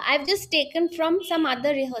 yeah, I've just taken from some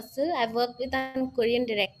other rehearsal. I've worked with a Korean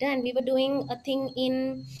director, and we were doing a thing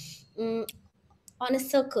in on a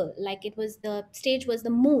circle, like it was, the stage was the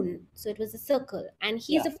moon, so it was a circle, and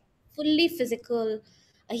he's Yeah. a fully physical,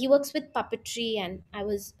 he works with puppetry, and I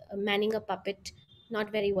was manning a puppet,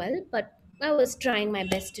 not very well, but I was trying my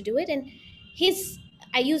best to do it. And his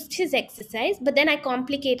I used his exercise, but then I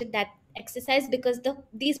complicated that exercise because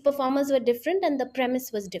these performers were different and the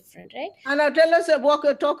premise was different, right? And now tell us,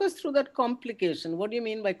 talk us through that complication. What do you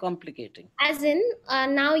mean by complicating? As in,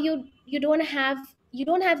 now you don't have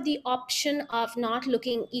the option of not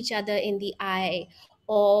looking each other in the eye,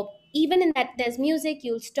 or even in that there's music,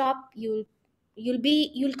 you'll stop, you'll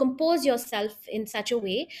compose yourself in such a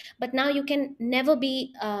way, but now you can never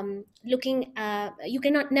be looking, you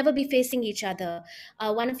cannot never be facing each other.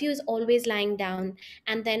 One of you is always lying down,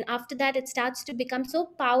 and then after that it starts to become so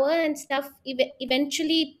power and stuff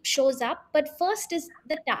eventually shows up. But first is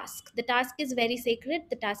the task is very sacred,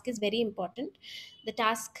 the task is very important. The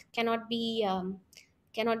task cannot be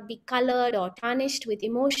colored or tarnished with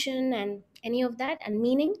emotion and any of that and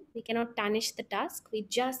meaning. We cannot tarnish the task, we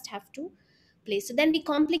just have to play. So then we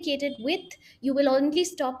complicate it with, you will only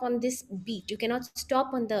stop on this beat, you cannot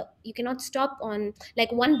stop on,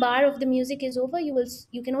 like, one bar of the music is over, you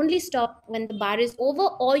can only stop when the bar is over,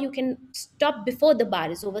 or you can stop before the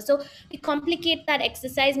bar is over. So we complicate that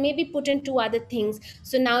exercise, maybe put in two other things.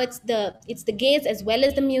 So now it's the gaze as well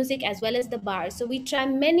as the music as well as the bar. So we try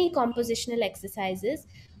many compositional exercises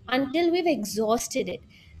until we've exhausted it.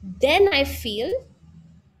 Then I feel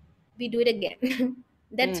we do it again.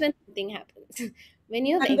 That's when something happens. When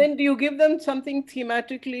you have, And then do you give them something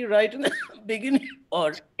thematically right in the beginning,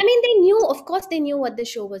 or? I mean, they knew, of course, they knew what the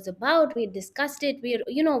show was about. We discussed it.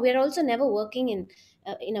 We're also never working in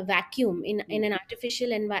a vacuum, in an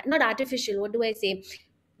artificial environment. Not artificial. What do I say?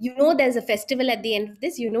 There's a festival at the end of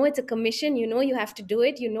this. It's a commission. You have to do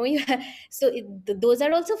it. Those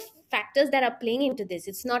are also factors that are playing into this.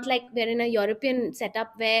 It's not like we're in a European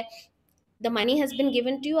setup where the money has been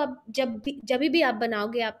given to you, jab bhi aap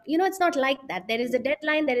banaoge aap, it's not like that. There is a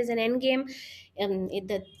deadline, there is an end game.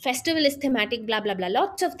 The festival is thematic, blah blah blah,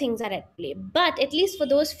 lots of things are at play. But at least for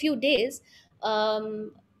those few days,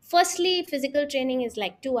 firstly, physical training is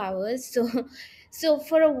like 2 hours. So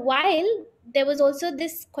for a while there was also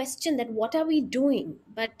this question that what are we doing.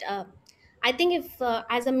 But I think, if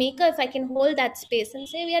as a maker, if I can hold that space and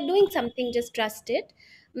say we are doing something, just trust it.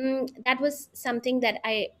 That was something that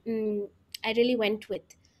I really went with.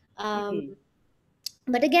 Um,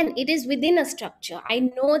 but again, it is within a structure. I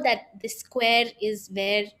know that the square is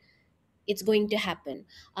where it's going to happen.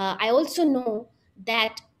 I also know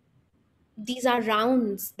that these are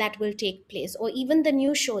rounds that will take place. Or even the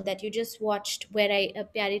new show that you just watched, where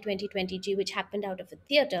Pyaare 2020G, which happened out of a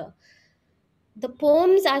theater. The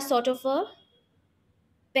poems are sort of a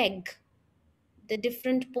peg. The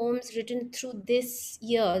different poems written through this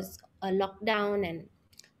year's lockdown and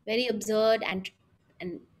very absurd and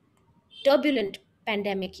turbulent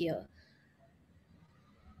pandemic year.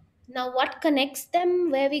 Now what connects them,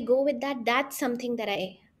 where we go with that, that's something that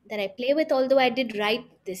I play with. Although I did write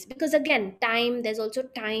this because, again, time, there's also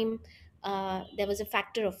time. There was a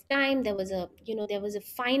factor of time. There was a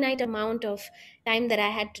finite amount of time that I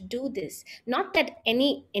had to do this. Not that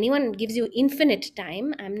anyone gives you infinite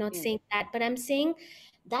time, I'm not saying that, but I'm saying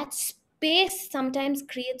that space sometimes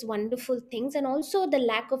creates wonderful things, and also the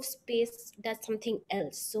lack of space does something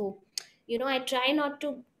else. So I try not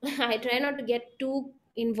to I try not to get too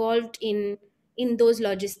involved in those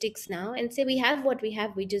logistics now, and say we have what we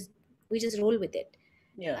have, we just roll with it.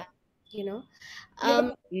 Yeah. uh, you know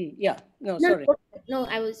Yeah. No, no, sorry. no,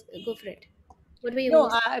 I was go for it. What were you No,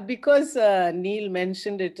 going to say? because Neil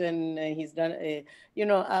mentioned it, and he's done. I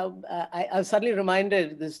was suddenly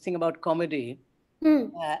reminded this thing about comedy,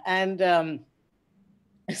 and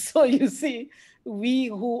so you see, we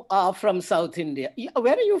who are from South India.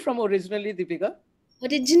 Where are you from originally, Deepika?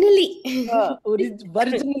 Originally,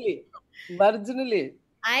 Originally.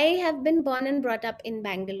 I have been born and brought up in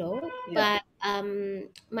Bangalore, Yeah. but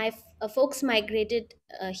my folks migrated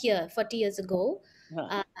here 40 years ago.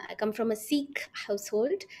 Huh. I come from a Sikh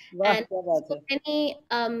household, Wah, and kya baat so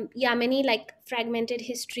hai. many like fragmented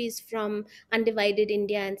histories from undivided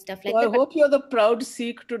India and stuff So like I that. But hope you're the proud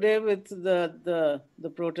Sikh today with the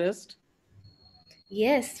protest.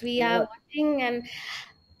 yes, we are Yeah. watching, and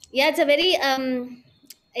yeah, it's a very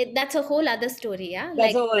that's a whole other story. Yeah, That's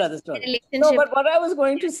like a whole other the story. No, relationship. but what I was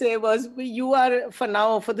going to say was, you are, for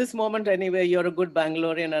now, for this moment anyway, you're a good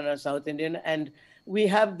Bangalorean and a South Indian. And we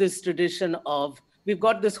have this tradition of, we've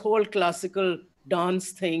got this whole classical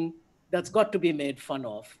dance thing that's got to be made fun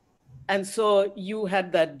of. And so you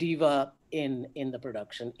had that diva in the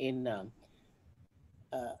production, in,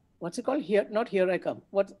 what's it called? Here, not Here I Come.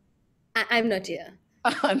 What? I'm not here.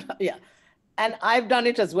 Yeah. And I've done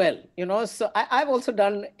it as well, you know. So I've also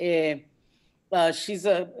done a, she's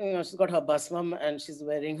a, you know, she's got her basmam and she's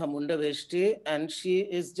wearing her munda veshti, and she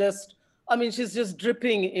is just, I mean, she's just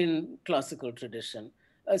dripping in classical tradition.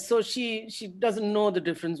 So she doesn't know the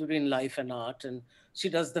difference between life and art, and she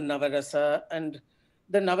does the Navarasa, and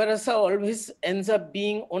the Navarasa always ends up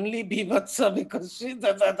being only Bivatsa because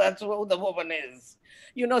that's who the woman is,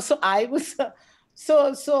 you know. So I was,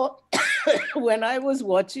 so when I was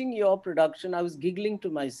watching your production, I was giggling to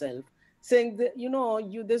myself, saying that, you know,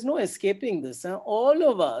 there's no escaping this. Huh? All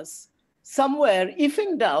of us, somewhere, if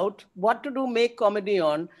in doubt, what to do, make comedy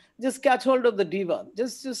on, just catch hold of the diva,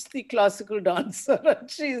 just the classical dancer.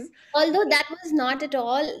 She's Although that was not at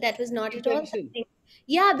all intention. something.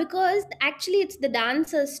 Yeah, because actually it's the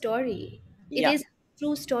dancer's story. It Yeah, is a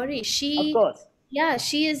true story. of course.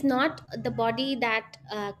 She is not the body that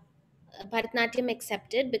Bharatanatyam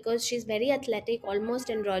accepted, because she's very athletic,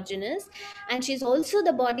 almost androgynous, and she's also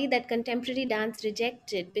the body that contemporary dance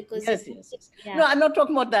rejected because it, Yes, yes, yes. yeah. No, I'm not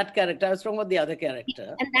talking about that character. I was talking about the other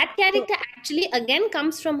character. And that So, character actually again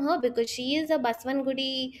comes from her, because she is a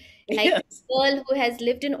Baswangudi like yes, girl who has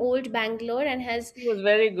lived in old Bangalore and has. she was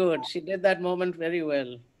very good. She did that moment very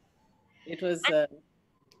well. It was,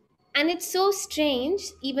 And it's so strange,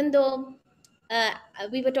 even though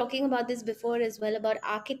we were talking about this before as well, about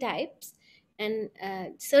archetypes, and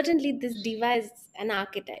certainly this diva is an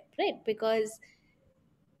archetype, right? Because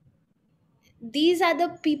these are the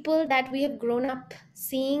people that we have grown up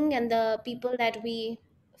seeing, and the people that we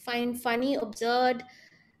find funny, absurd,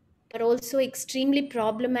 but also extremely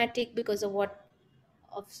problematic because of what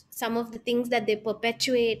of some of the things that they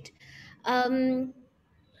perpetuate. um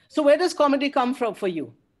so where does comedy come from for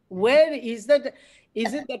you? Where is that?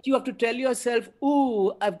 Is it that you have to tell yourself,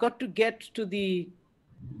 "Ooh, I've got to get to the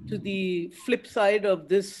flip side of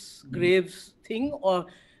this Graves thing," or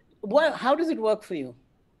what? How does it work for you?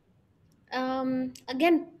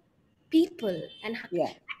 Again, people, and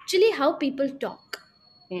Yeah. actually how people talk,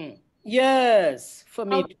 Hmm. Yes, for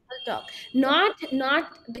how me too. people talk,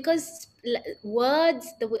 not because words,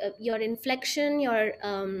 your inflection, your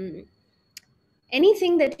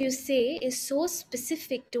anything that you say is so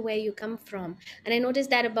specific to where you come from. And I noticed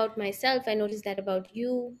that about myself, I noticed that about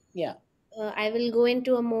you. Yeah. I will go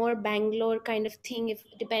into a more Bangalore kind of thing, if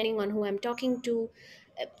depending on who I'm talking to.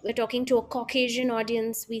 We're talking to a Caucasian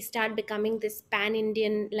audience, we start becoming this pan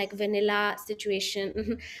Indian, like vanilla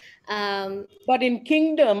situation. um, But in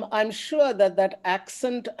Kingdom, I'm sure that that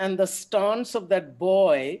accent and the stance of that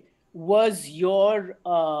boy was your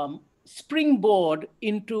springboard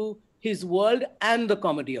into his world and the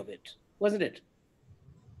comedy of it, wasn't it?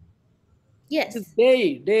 This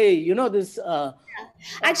yes. day, you know, this,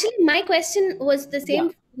 Actually, my question was the yeah, same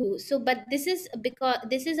for you. So, but this is because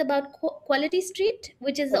this is about Quality Street,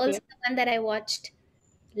 which is also okay. the one that I watched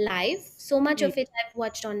live. So much Hmm. of it I've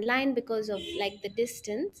watched online because of like the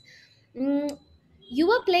distance. Mm, you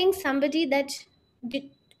were playing somebody that did.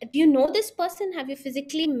 Do you know this person? Have you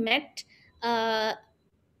physically met uh,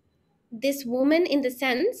 this woman? In the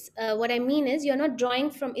sense, what I mean is, you're not drawing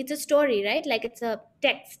from. It's a story, right? Like it's a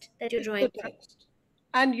text that you're It's the drawing from. text.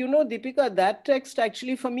 And you know, Deepika, that text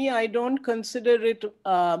actually for me, I don't consider it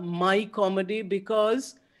my comedy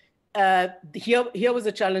because here was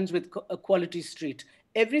a challenge with Quality Street.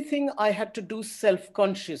 Everything I had to do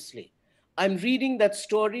self-consciously. I'm reading that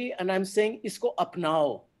story and I'm saying, "Isko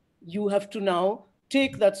apnao." You have to now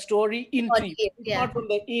take that story into you, Audience, yeah. not from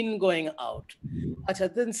the in going out.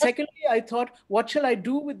 Acha, then secondly, I thought, what shall I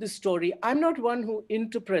do with this story? I'm not one who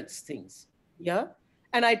interprets things. Yeah.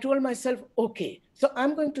 And I told myself, okay, so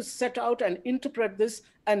I'm going to set out and interpret this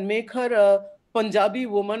and make her a Punjabi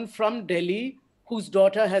woman from Delhi whose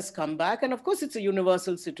daughter has come back. And of course, it's a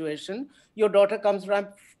universal situation. Your daughter comes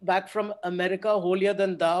back from America, holier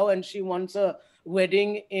than thou, and she wants a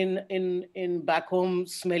wedding in back home,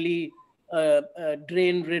 smelly,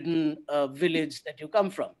 drain-ridden village that you come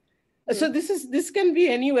from. So Hmm. this can be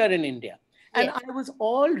anywhere in India. And Yes. I was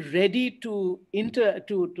all ready to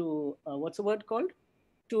what's the word called?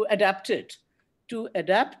 To adapt it. To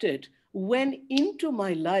adapt it when into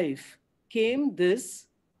my life came this.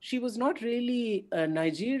 She was not really a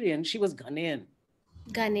Nigerian, she was Ghanaian.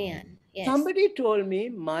 Ghanaian, yes. Somebody told me,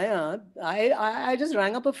 Maya, I just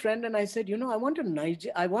rang up a friend and I said, you know, I want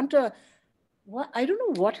a I want a, what, I don't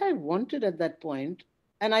know what I wanted at that point.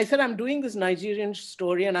 And I said, I'm doing this Nigerian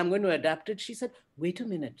story and I'm going to adapt it. She said, wait a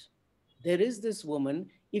minute. There is this woman.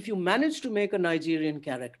 If you manage to make a Nigerian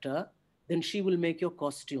character, then she will make your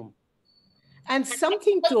costume. And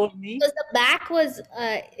something told me, Because the back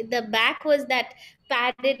was that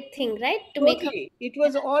padded thing, right? To make her. totally, it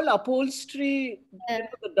was all upholstery, Uh,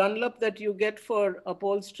 the Dunlop that you get for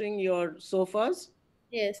upholstering your sofas.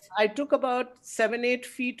 yes. I took about 7, 8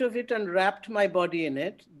 feet of it and wrapped my body in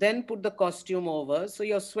it, then put the costume over. So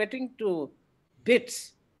you're sweating to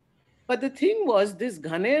bits. But the thing was, this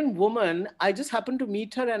Ghanaian woman, I just happened to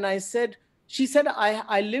meet her and I said, she said,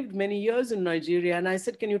 I lived many years in Nigeria. And I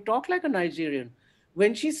said, can you talk like a Nigerian?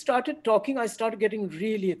 When she started talking, I started getting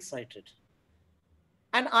really excited.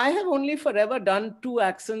 And I have only forever done two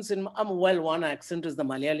accents in, well, one accent is the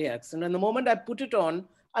Malayali accent. And the moment I put it on,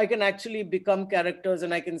 I can actually become characters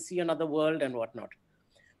and I can see another world and whatnot.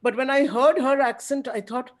 But when I heard her accent, I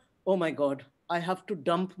thought, oh my God, I have to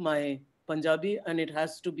dump my Punjabi and it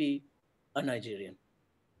has to be a Nigerian.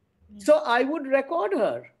 So I would record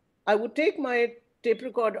her. I would take my tape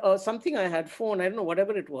record or something I had, phone, I don't know,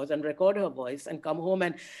 whatever it was, and record her voice and come home.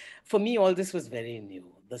 And for me, all this was very new.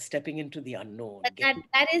 The stepping into the unknown. But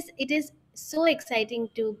it is so exciting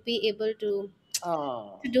to be able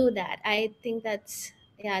Ah. to do that. I think that's,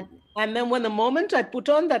 yeah. And then when the moment I put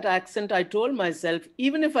on that accent, I told myself,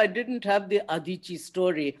 even if I didn't have the Adichie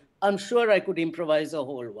story, I'm sure I could improvise a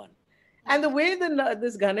whole one. And the way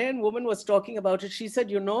this Ghanaian woman was talking about it, she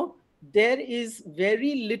said, you know, there is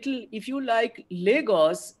very little, if you like,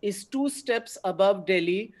 Lagos is 2 steps above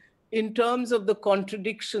Delhi in terms of the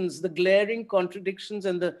contradictions, the glaring contradictions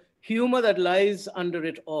and the humor that lies under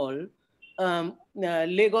it all.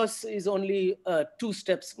 Lagos is only 2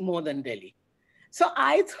 steps more than Delhi. So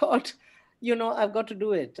I thought, you know, I've got to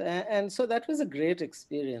do it. And so that was a great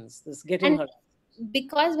experience, this getting And her.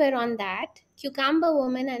 because we're on that, cucumber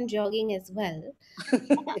woman and jogging as well.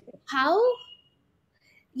 How,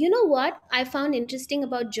 you know what I found interesting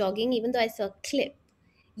about jogging, even though I saw a clip,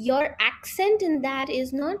 your accent in that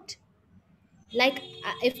is not like,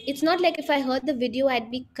 if it's not like if I heard the video I'd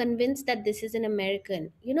be convinced that this is an American.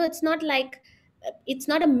 You know, it's not like, it's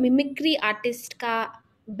not a mimicry artist ka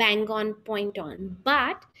bang on point on,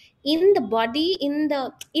 but in the body, in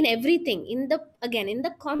everything, in the, again, in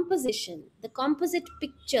the composition, the composite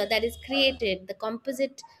picture that is created, the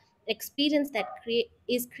composite experience that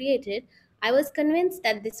is created, I was convinced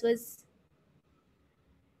that this is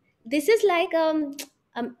like um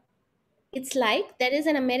it's like there is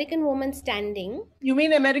an American woman standing. You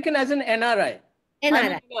mean American as an NRI? I'm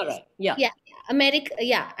an NRI. NRI, yeah. Yeah, America.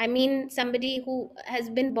 Yeah, I mean somebody who has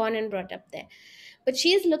been born and brought up there. But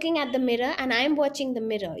she is looking at the mirror and I'm watching the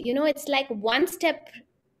mirror. You know, it's like one step,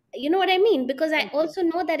 you know what I mean? Because I also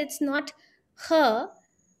know that it's not her,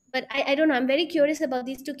 but I don't know. I'm very curious about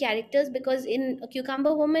these two characters because in a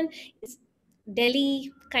Cucumber Woman, it's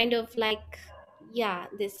Delhi kind of like, yeah,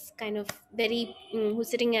 this kind of very, who's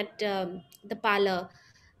sitting at the parlor,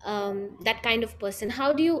 that kind of person.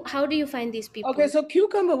 How do you find these Okay, people? so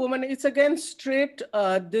cucumber woman, it's again straight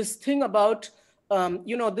this thing about,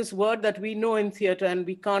 you know, this word that we know in theater and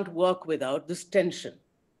we can't work without, this tension.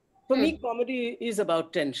 For me, comedy is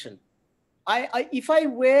about tension. If I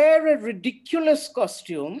wear a ridiculous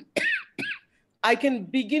costume, I can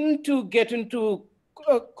begin to get into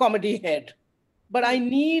a comedy head. But I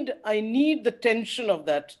need the tension of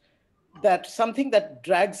that something that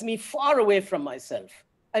drags me far away from myself.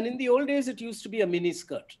 And in the old days, it used to be a mini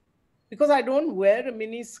skirt because I don't wear a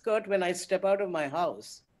mini skirt when I step out of my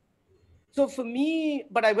house. So for me,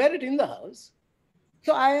 but I wear it in the house.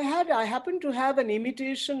 So I happened to have an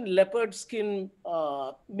imitation leopard skin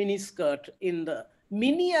mini skirt in the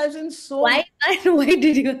mini as in so. Why? Why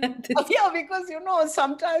did you have this? Yeah, because you know,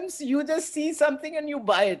 sometimes you just see something and you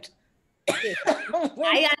buy it.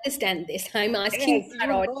 I understand this. I'm asking. Yes, you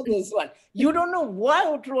know this one. You don't know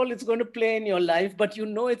what role it's going to play in your life, but you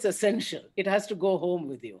know it's essential. It has to go home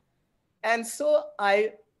with you. And so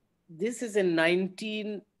this is in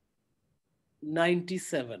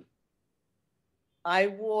 1997. I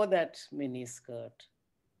wore that mini skirt.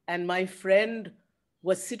 And my friend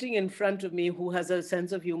was sitting in front of me who has a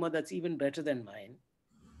sense of humor that's even better than mine.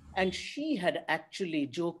 And she had actually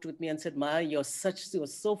joked with me and said, Maya, you're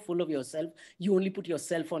so full of yourself. You only put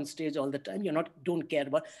yourself on stage all the time. Don't care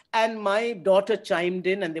about. And my daughter chimed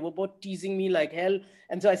in and they were both teasing me like hell.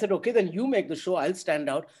 And so I said, okay, then you make the show. I'll stand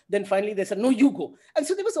out. Then finally they said, no, you go. And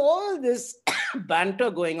so there was all this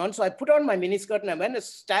banter going on. So I put on my miniskirt and I went and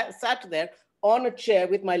sat there on a chair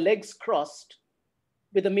with my legs crossed,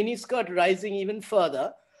 with the miniskirt rising even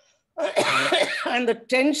further. And the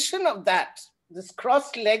tension of that, this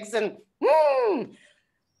crossed legs and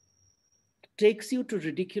takes you to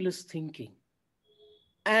ridiculous thinking.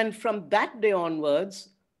 And from that day onwards,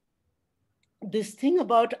 this thing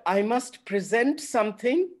about I must present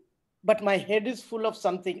something but my head is full of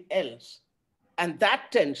something else. And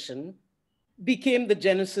that tension became the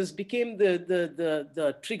genesis, became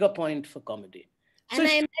the trigger point for comedy. And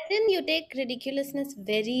I imagine you take ridiculousness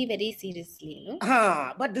very, very seriously,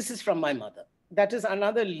 no? But this is from my mother. That is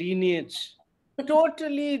another lineage.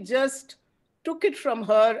 Totally just took it from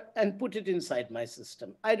her and put it inside my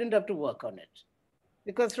system. I didn't have to work on it.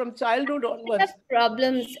 Because from childhood onwards. I have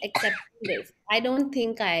problems accepting this. I don't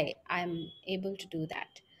think I'm able to do that.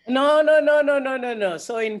 No.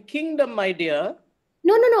 So in Kingdom, my dear.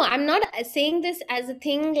 No. I'm not saying this as a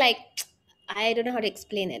thing like, I don't know how to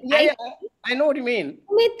explain it. Yeah, I know what you mean.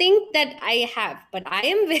 You may think that I have, but I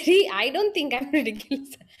don't think I'm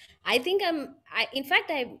ridiculous. I think in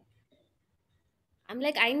fact, I'm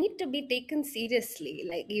like, I need to be taken seriously.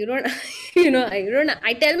 Like, you don't,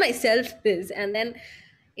 I tell myself this, and then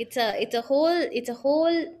it's a whole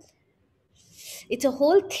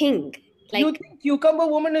thing. Like, you think Cucumber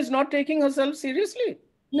Woman is not taking herself seriously?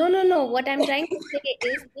 No. What I'm trying to say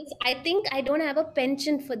is I think I don't have a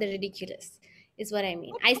penchant for the ridiculous, is what I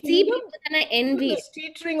mean. I see people and I envy it.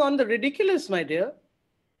 Teetering on the ridiculous, my dear.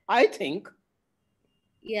 I think.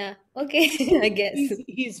 Yeah. Okay. I guess.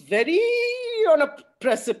 He's very on a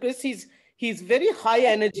precipice. He's very high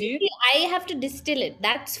energy. I have to distill it.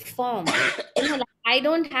 That's form. I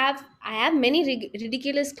have many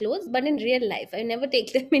ridiculous clothes, but in real life, I never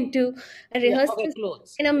take them into a rehearsal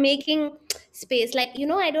in a making space. Like,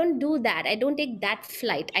 I don't do that. I don't take that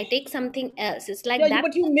flight. I take something else. It's like that.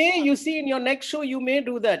 But you see in your next show, you may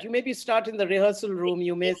do that. You maybe start in the rehearsal room.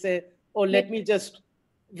 You may say, oh, let me just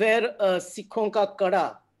wear a sikhon ka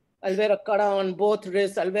kada. I'll wear a kada on both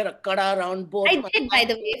wrists. I'll wear a kada around both. I did, by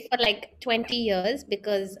the way, for like 20 years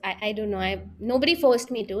because I don't know. Nobody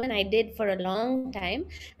forced me to, and I did for a long time.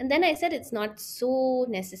 And then I said it's not so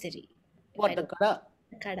necessary. What, the kada?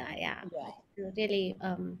 The kada, yeah. Really.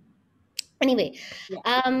 Anyway,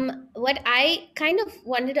 what I kind of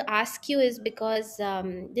wanted to ask you is because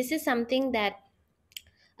this is something that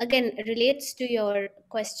again relates to your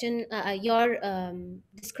question, your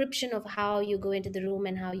description of how you go into the room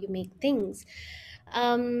and how you make things.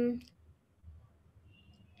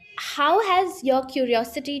 How has your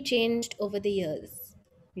curiosity changed over the years?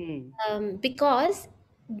 Because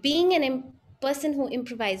being person who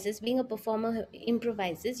improvises, being a performer who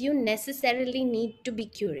improvises, you necessarily need to be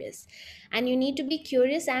curious, and you need to be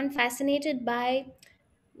curious and fascinated by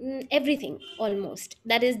everything almost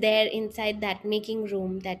that is there inside that making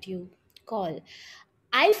room that you call.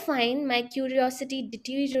 I find my curiosity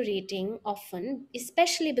deteriorating often,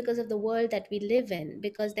 especially because of the world that we live in,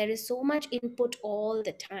 because there is so much input all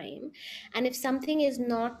the time. And if something is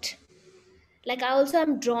not, like, I also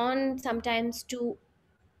am drawn sometimes to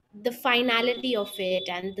the finality of it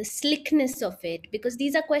and the slickness of it, because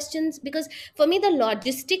these are questions, because for me the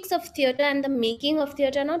logistics of theater and the making of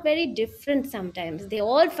theater are not very different. Sometimes they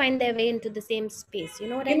all find their way into the same space. You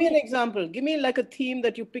know what I mean? Give me an example. Give me like a theme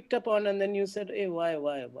that you picked up on and then you said, hey, why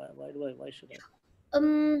should I?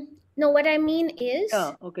 No, what I mean is,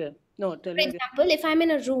 okay. No, tell for me example, if I'm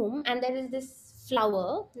in a room and there is this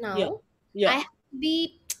flower now, I have to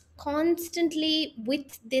be constantly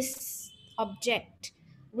with this object,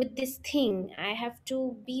 with this thing. I have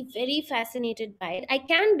to be very fascinated by it. I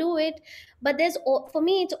can do it, but for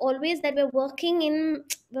me it's always that we're working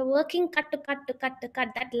cut to cut.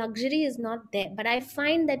 That luxury is not there. But I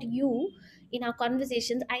find that you, in our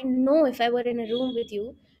conversations, I know if I were in a room with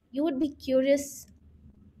you, you would be curious.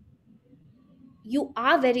 You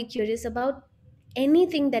are very curious about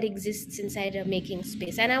anything that exists inside a making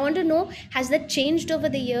space, and I want to know, has that changed over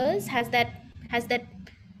the years? Has that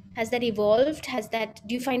evolved?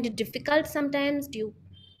 Do you find it difficult sometimes? Do you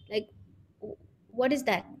like, what is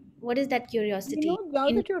that curiosity? Now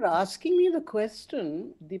that you're asking me the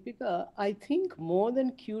question, Deepika, I think more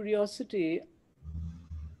than curiosity,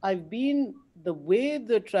 the way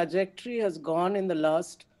the trajectory has gone in the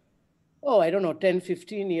last 10,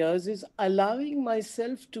 15 years is allowing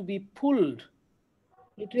myself to be pulled.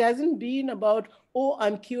 It hasn't been about,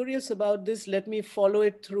 I'm curious about this, let me follow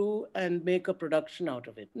it through and make a production out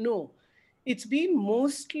of it. No, it's been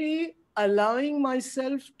mostly allowing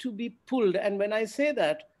myself to be pulled. And when I say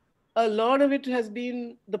that, a lot of it has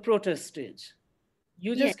been the protest stage.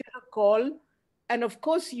 You just get a call. And of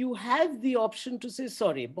course, you have the option to say,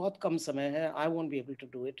 sorry, bahut kam samay hai, I won't be able to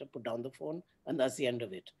do it, or put down the phone, and that's the end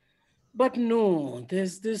of it. But no,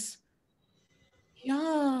 there's this,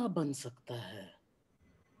 kya ban sakta hai?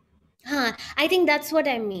 I think that's what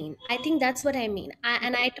I mean.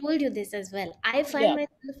 And I told you this as well. I find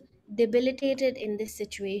myself debilitated in this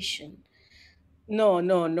situation.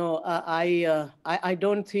 No. I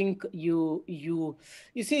don't think you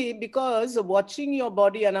see, because watching your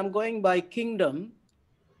body, and I'm going by Kingdom.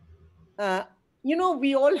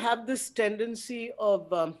 We all have this tendency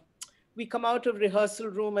of we come out of rehearsal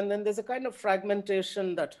room, and then there's a kind of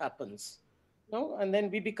fragmentation that happens, and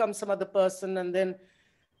then we become some other person, and then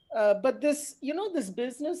but this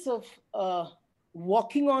business of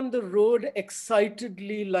walking on the road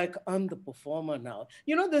excitedly, like I'm the performer now,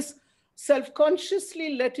 this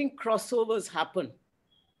self-consciously letting crossovers happen,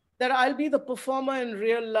 that I'll be the performer in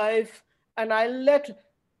real life, and I'll let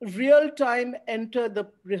real time enter the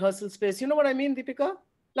rehearsal space. You know what I mean, Deepika?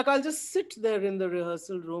 Like, I'll just sit there in the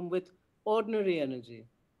rehearsal room with ordinary energy,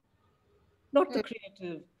 not the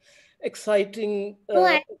creative, exciting. No,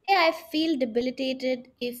 I feel debilitated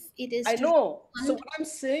if it is I to know. So respond. what I'm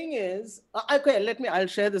saying is, okay, I'll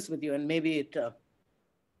share this with you, and maybe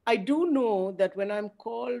I do know that when I'm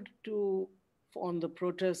called to on the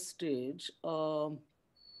protest stage, I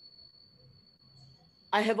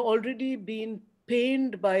have already been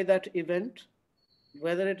pained by that event,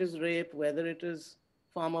 whether it is rape, whether it is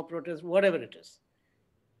farmer protest, whatever it is.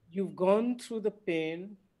 You've gone through the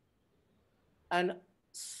pain, and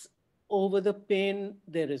over the pain,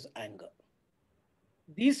 there is anger.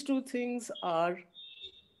 These two things are,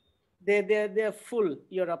 they're full.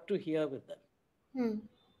 You're up to here with them.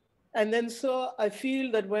 And then so I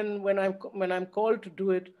feel that when I'm called to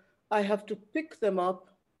do it, I have to pick them up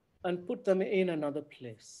and put them in another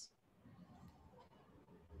place.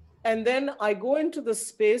 And then I go into the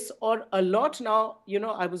space, or a lot now,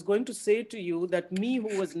 I was going to say to you that me,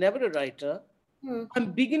 who was never a writer,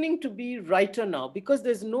 I'm beginning to be writer now, because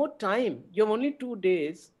there's no time. You have only 2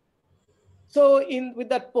 days. So with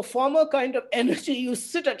that performer kind of energy, you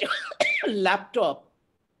sit at your laptop.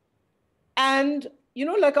 And,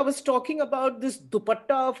 like I was talking about this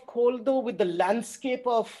dupatta of Kholdo with the landscape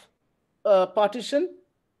of partition.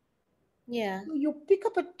 Yeah. You pick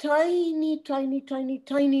up a tiny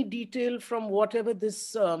detail from whatever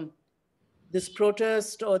this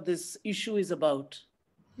protest or this issue is about.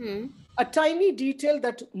 A tiny detail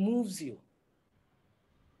that moves you.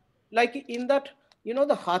 Like in that,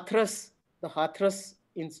 the Hathras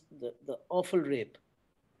in the awful rape.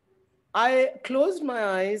 I closed my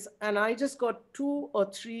eyes and I just got 2 or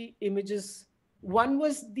 3 images. One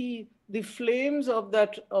was the flames of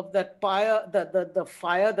that pyre, the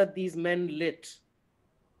fire that these men lit.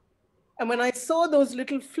 And when I saw those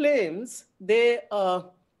little flames, they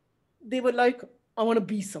were like, I want to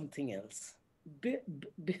be something else.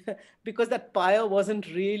 Because that pyre wasn't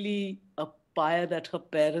really a pyre that her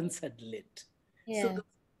parents had lit. Yeah.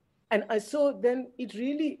 And I saw then it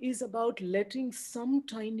really is about letting some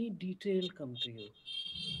tiny detail come to you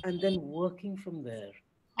and then working from there.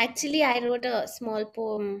 Actually, I wrote a small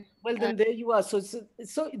poem. Well, then there you are. So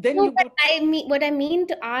then No, you but got. what I mean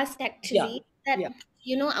to ask Yeah, actually that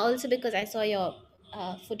yeah. also because I saw your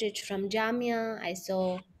footage from Jamia, I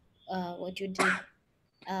saw what you did.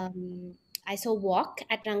 I saw Walk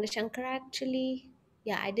at Rangashankara actually.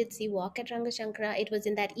 Yeah, I did see Walk at Rangashankara. It was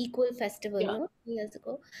in that Equal Festival, Yeah. no, years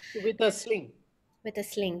ago. With a sling. With a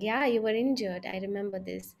sling. Yeah, you were injured. I remember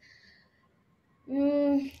this.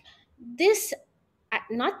 This,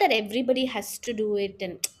 not that everybody has to do it,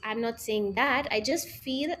 and I'm not saying that. I just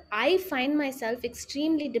feel I find myself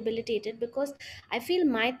extremely debilitated because I feel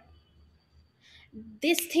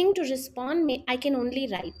this thing to respond me, I can only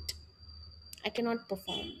write. I cannot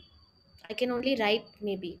perform. I can only write,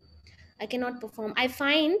 maybe. I cannot perform. I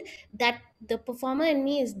find that the performer in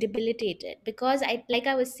me is debilitated because like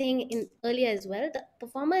I was saying in earlier as well, the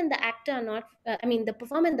performer and the actor are not, the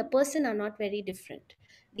performer and the person are not very different.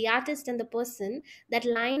 The artist and the person, that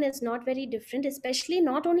line is not very different, especially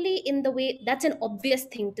not only in the way, that's an obvious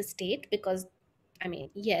thing to state because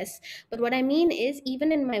yes, but what I mean is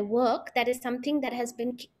even in my work, that is something that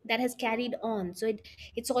has carried on. So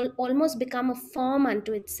almost become a form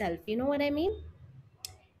unto itself. You know what I mean?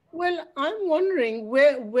 Well, I'm wondering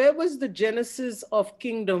where was the genesis of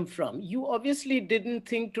Kingdom from? You obviously didn't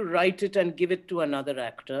think to write it and give it to another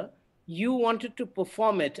actor. You wanted to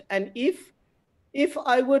perform it. And if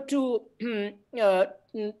I were to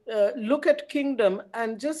look at Kingdom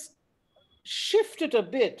and just shift it a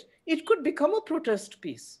bit, it could become a protest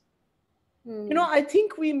piece. I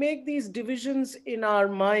think we make these divisions in our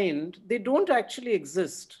mind. They don't actually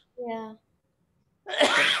exist. Yeah.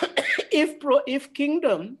 If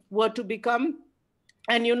Kingdom were to become,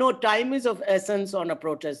 and time is of essence on a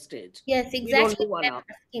protest stage. Yes, We don't exactly do what 1 I'm hour.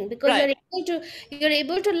 asking because Right. you're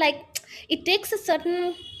able to like, it takes a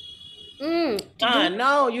certain to do.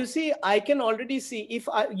 Now you see, I can already see if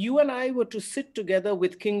you and I were to sit together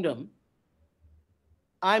with Kingdom,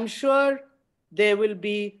 I'm sure there will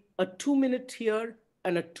be a 2-minute here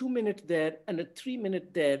and a 2-minute there and a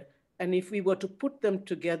 3-minute there. And if we were to put them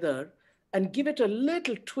together and give it a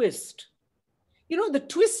little twist, the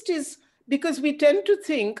twist is because we tend to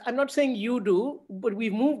think, I'm not saying you do, but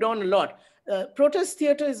we've moved on a lot. Protest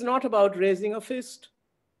theater is not about raising a fist.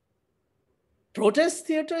 Protest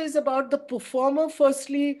theater is about the performer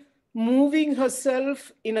firstly moving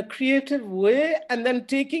herself in a creative way and then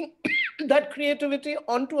taking that creativity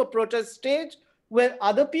onto a protest stage where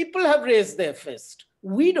other people have raised their fist.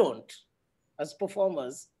 We don't, as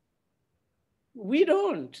performers. We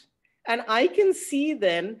don't. And I can see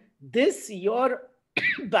then this, your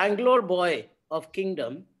Bangalore boy of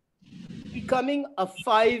Kingdom, becoming a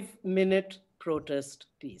 5-minute protest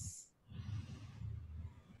piece.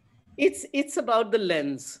 It's about the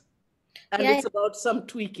lens, and it's about some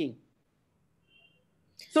tweaking.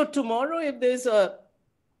 So tomorrow, if there's a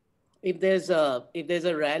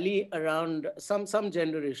rally around some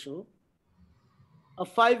gender issue, a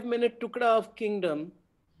 5-minute tukda of Kingdom,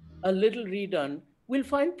 a little redone, will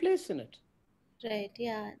find place in it. Right.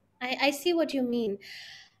 Yeah. I see what you mean.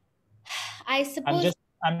 I suppose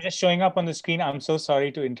I'm just showing up on the screen. I'm so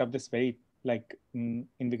sorry to interrupt this very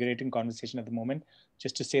invigorating conversation at the moment.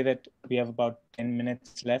 Just to say that we have about 10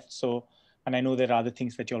 minutes left. So, and I know there are other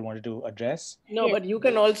things that you all wanted to address. No, but you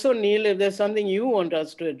can also, Neil, if there's something you want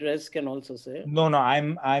us to address, can also say. No,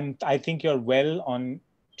 I think you're well on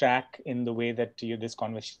track in the way that this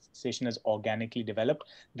conversation has organically developed.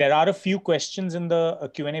 There are a few questions in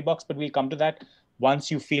the Q&A box, but we'll come to that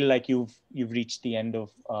once you feel like you've reached the end of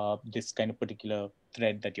this kind of particular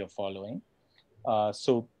thread that you're following.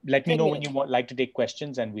 So let me know when you like to take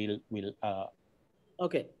questions, and we'll.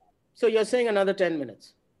 Okay, so you're saying another 10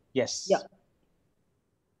 minutes? Yes. Yeah.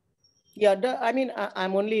 Yeah, I mean,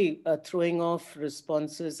 I'm only throwing off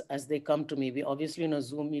responses as they come to me. We obviously in a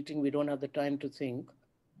Zoom meeting, we don't have the time to think.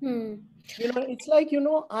 It's like,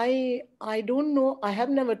 I don't know. I have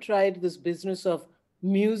never tried this business of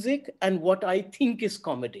music and what I think is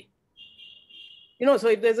comedy. So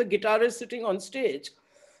if there's a guitarist sitting on stage,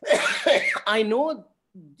 I know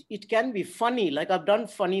it can be funny. Like I've done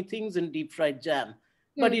funny things in Deep Fried Jam,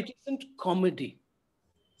 but it isn't comedy.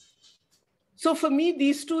 So for me,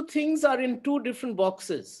 these two things are in two different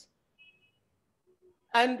boxes.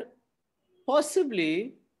 And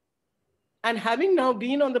possibly, and having now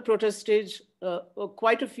been on the protest stage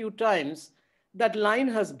quite a few times, that line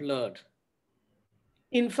has blurred.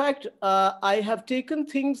 In fact, I have taken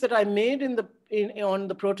things that I made on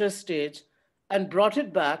the protest stage and brought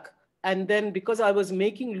it back. And then because I was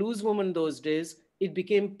making Loose Woman those days, it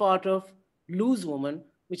became part of Loose Woman,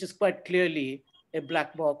 which is quite clearly a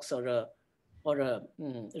black box or a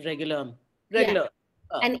regular.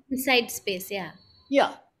 An inside space, yeah.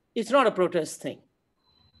 Yeah, it's not a protest thing.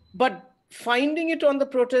 But finding it on the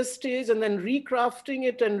protest stage and then recrafting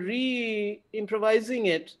it and re-improvising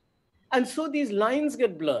it, and so these lines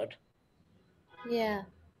get blurred. Yeah.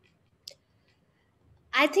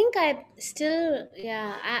 I think I'm...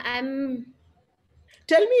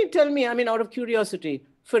 Tell me, I mean, out of curiosity,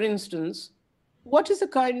 for instance, what is the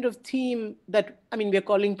kind of theme that, I mean, we're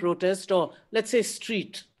calling protest or let's say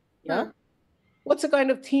street, yeah? What's the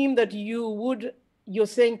kind of theme that you're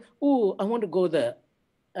saying, oh, I want to go there,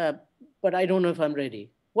 but I don't know if I'm ready.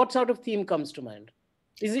 What sort of theme comes to mind?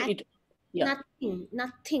 Is it? Yeah.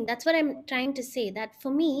 Nothing. That's what I'm trying to say, that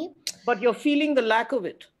for me... But you're feeling the lack of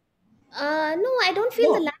it. No, I don't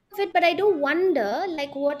feel the lack of it, but I do wonder,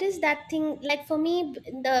 like, what is that thing? Like, for me,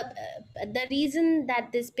 the reason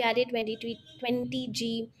that this Pyaare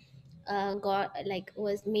 20G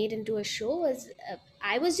was made into a show was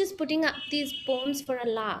I was just putting up these poems for a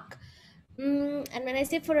lark. And when I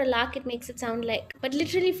say for a lark, it makes it sound like, but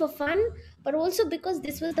literally for fun, but also because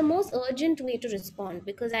this was the most urgent way to respond.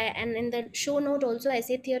 Because and in the show note also, I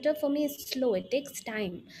say theater for me is slow, it takes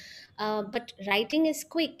time. But writing is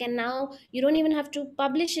quick, and now you don't even have to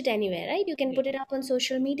publish it anywhere, right? You can put it up on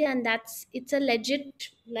social media, and it's a legit,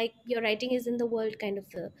 like, your writing is in the world kind of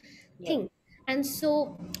a thing. And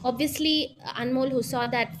so obviously Anmol, who saw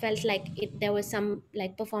that, felt like there was some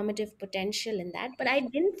like performative potential in that, but I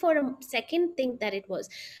didn't for a second think that it was.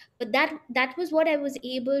 But that was what I was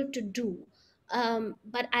able to do.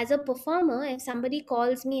 But as a performer, if somebody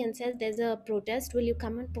calls me and says there's a protest, will you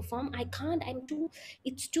come and perform? I can't.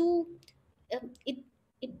 It's too it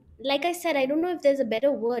like I said, I don't know if there's a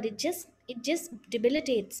better word. It just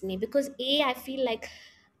debilitates me, because I feel like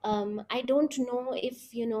I don't know if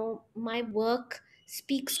my work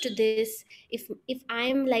speaks to this. If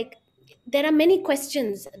I'm like, there are many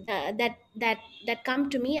questions that come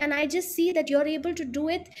to me, and I just see that you're able to do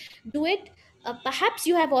it perhaps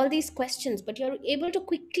you have all these questions, but you're able to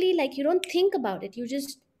quickly, like, you don't think about it,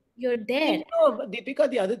 you're there. You know, Deepika,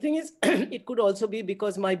 the other thing is, it could also be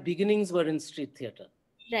because my beginnings were in street theater.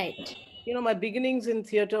 Right. You know, my beginnings in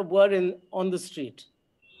theater were on the street.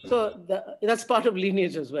 So that's part of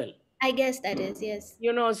lineage as well. I guess that is, yes.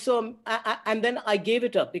 You know, so and then I gave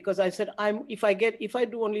it up because I said, if I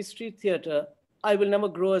do only street theater, I will never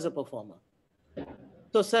grow as a performer.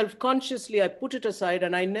 So self-consciously, I put it aside,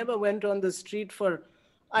 and I never went on the street for,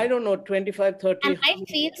 I don't know, 25, 30. And I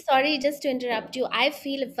feel, sorry, just to interrupt you, I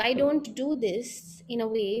feel if I don't do this in a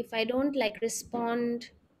way, if I don't like respond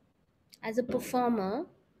as a performer,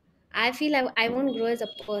 I feel I won't grow as a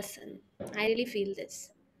person. I really feel this.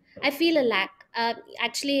 I feel a lack.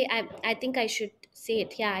 Actually, I think I should say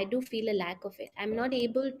it. Yeah, I do feel a lack of it. I'm not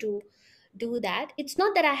able to do that. It's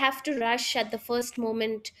not that I have to rush at the first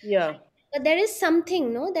moment, Yeah. but there is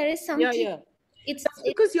something, no? There is Yeah, something. yeah. It's That's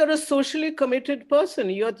because you're a socially committed person.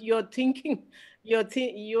 You're thinking,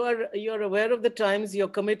 you're aware of the times. You're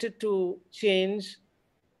committed to change.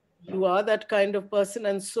 You are that kind of person,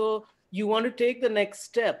 and so you want to take the next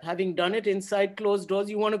step. Having done it inside closed doors,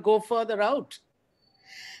 you want to go further out.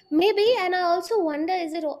 maybe, and I also wonder,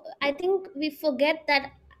 is it? I think we forget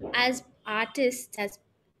that as artists, as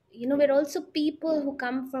you know, we're also people who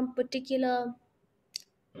come from particular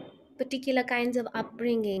kinds of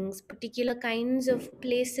upbringings, particular kinds of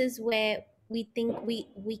places where we think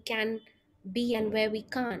we can be and where we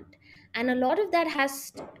can't. And a lot of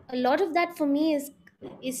that for me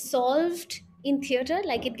is solved in theater.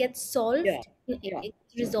 Like, it gets Yeah, solved, yeah,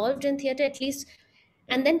 it's resolved in theater at least.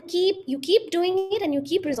 And then keep doing it, and you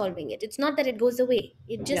keep resolving it. It's not that it goes away.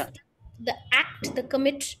 It yeah, just, the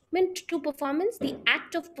commitment to performance, the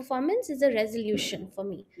act of performance is a resolution for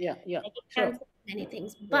me. yeah, yeah. Like, it Sure. transcends many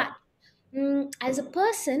things. Yeah. But as a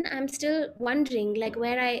person, I'm still wondering, like,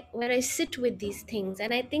 where I sit with these things.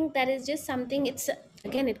 And I think that is just something. It's,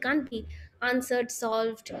 again, it can't be answered,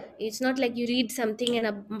 solved. It's not like you read something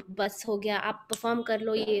and bus ho gaya, aap perform kar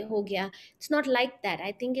lo, ye ho gaya. It's not like that.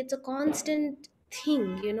 I think it's a constant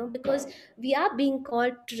thing, because we are being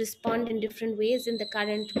called to respond in different ways in the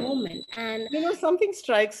current moment. And You know, something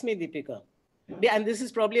strikes me, Deepika. And this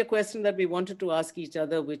is probably a question that we wanted to ask each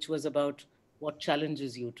other, which was about what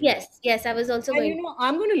challenges you today. yes, I was also And going. you know,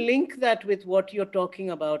 I'm going to link that with what you're talking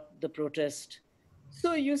about, the protest.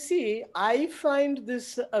 So you see, I find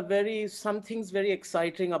this some things very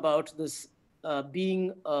exciting about this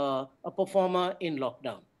being a performer in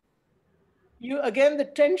lockdown. You again, the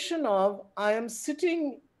tension of I am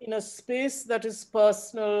sitting in a space that is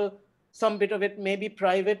personal, some bit of it may be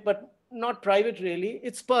private, but not private really.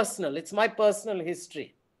 It's personal. It's my personal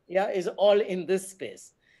history. Yeah, is all in this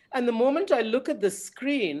space. And the moment I look at the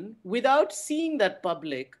screen without seeing that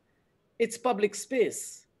public, it's public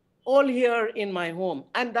space, all here in my home.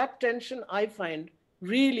 And that tension I find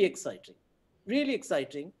really exciting, really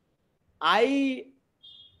exciting. I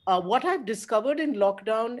What I've discovered in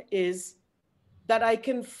lockdown is that I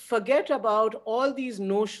can forget about all these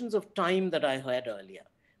notions of time that I had earlier.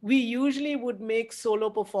 We usually would make solo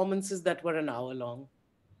performances that were an hour long.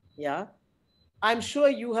 Yeah. I'm sure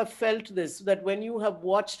you have felt this, that when you have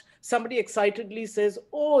watched, somebody excitedly says,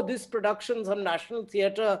 oh, this production's on National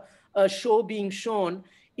Theatre show being shown,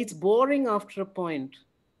 it's boring after a point.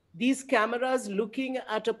 These cameras looking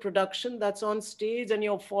at a production that's on stage and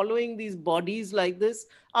you're following these bodies like this,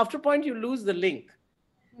 after a point you lose the link.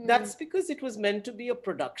 That's because it was meant to be a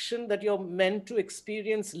production that you're meant to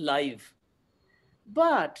experience live.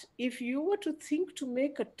 But if you were to think to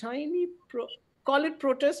make a tiny, call it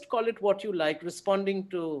protest, call it what you like, responding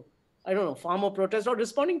to, I don't know, farmer protest or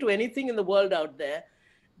responding to anything in the world out there,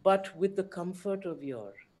 but with the comfort of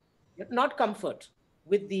not comfort,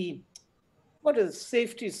 with the, what is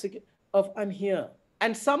safety of I'm here.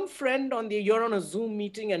 And some friend you're on a Zoom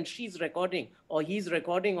meeting and she's recording or he's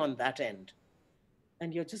recording on that end.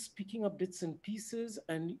 And you're just picking up bits and pieces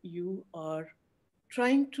and you are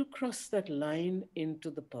trying to cross that line into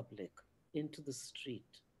the public, into the street,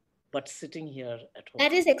 but sitting here at home.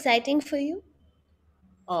 That is exciting for you?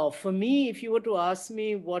 Oh, for me, if you were to ask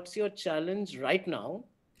me what's your challenge right now,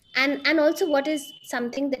 And also, what is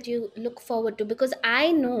something that you look forward to? Because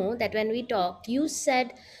I know that when we talked, you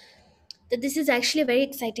said that this is actually a very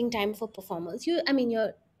exciting time for performers. I mean,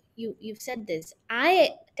 you've said this.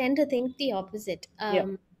 I tend to think the opposite. yeah.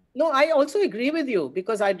 No, I also agree with you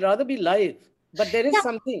because I'd rather be live, but there is Yeah.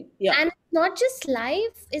 something, yeah. And it's not just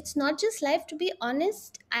live. It's not just live. To be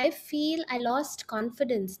honest, I feel I lost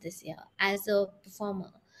confidence this year as a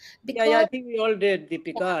performer. Yeah, I Because, think we all did,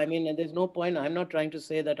 Deepika. I mean, there's no point. I'm not trying to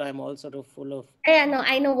say that I'm all sort of full of. yeah, no,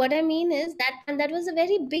 I know what I mean is that, and that was a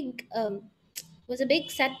very big was a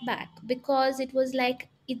big setback, because it was like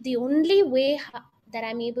the only way that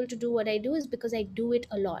I'm able to do what I do is because I do it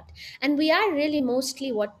a lot. And we are really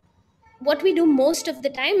mostly what we do most of the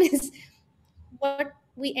time is what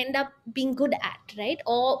we end up being good at, right?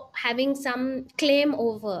 Or having some claim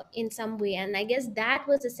over in some way. And I guess that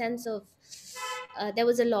was a sense of there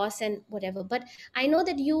was a loss and whatever. But I know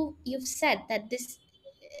that you've said that this,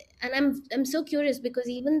 and I'm so curious, because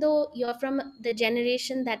even though you're from the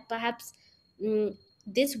generation that perhaps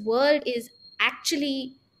this world is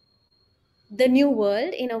actually the new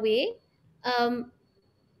world in a way, um,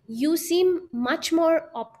 you seem much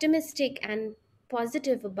more optimistic and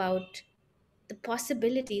positive about the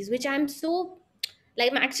possibilities, which I'm so,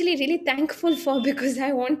 like, I'm actually really thankful for, because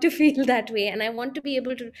I want to feel that way, and I want to be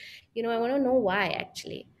able to, I want to know why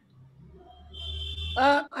actually.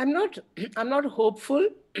 I'm not I'm not hopeful.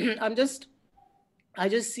 I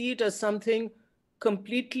just see it as something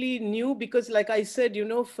completely new, because like I said,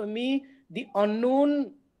 for me, the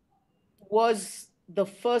unknown was the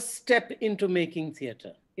first step into making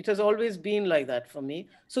theater. It has always been like that for me.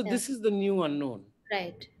 So Yeah. this is the new unknown.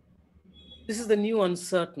 Right. This is the new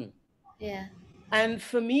uncertain. Yeah. And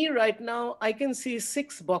for me right now, I can see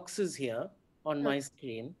 6 boxes here on Huh. my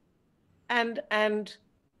screen. And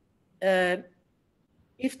uh,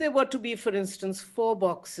 if there were to be, for instance, 4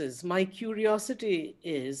 boxes, my curiosity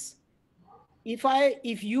is,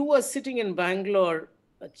 if you were sitting in Bangalore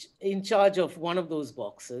in charge of one of those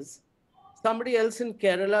boxes, somebody else in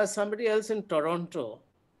Kerala, somebody else in Toronto,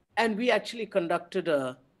 and we actually conducted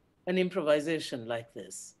an improvisation like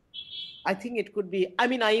this, I think it could be, I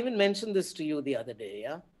mean, I even mentioned this to you the other day,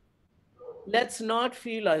 yeah? Let's not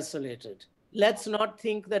feel isolated. Let's not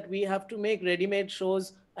think that we have to make ready-made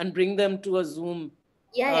shows and bring them to a Zoom.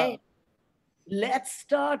 Yeah, Uh, yeah, let's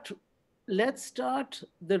start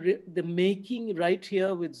the making right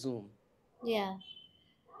here with Zoom. yeah.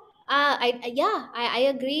 I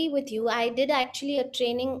agree with you. I did actually a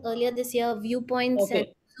training earlier this year, viewpoints and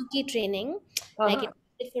Okay. Suzuki training. Like, it Uh-huh.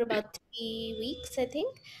 did for about 3 weeks, I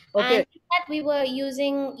think. And Okay. in that we were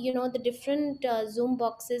using, the different Zoom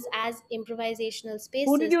boxes as improvisational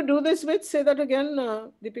Who did spaces. you do this with? Say that again,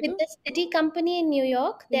 With Deepika. the city company in New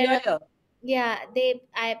York, Yeah, yeah. yeah,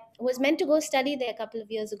 I was meant to go study there a couple of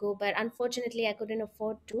years ago, but unfortunately I couldn't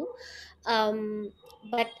afford to.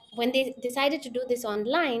 But when they decided to do this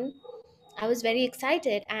online, I was very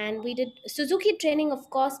excited, and we did Suzuki training, of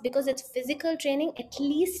course, because it's physical training. At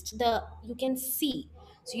least you can see,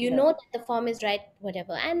 so Yeah. that the form is right,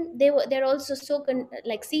 whatever. And they're also so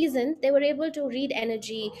like seasoned. They were able to read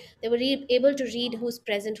energy. They were able to read who's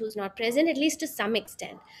present, who's not present, at least to some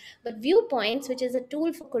extent. But viewpoints, which is a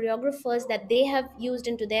tool for choreographers that they have used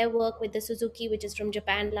into their work with the Suzuki, which is from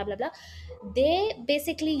Japan, blah blah blah, they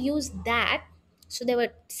basically use that. So there were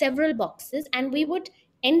several boxes, and we would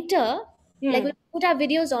enter, like, Hmm. we put our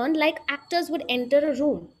videos on like actors would enter a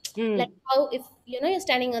room. Hmm. Like how, if you're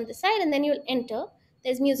standing on the side and then you'll enter,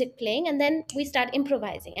 there's music playing, and then we start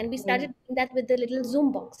improvising, and we Hmm. started doing that with the little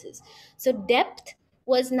Zoom boxes. So depth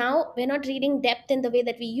was, now we're not reading depth in the way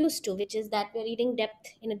that we used to, which is that we're reading depth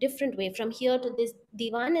in a different way. From here to this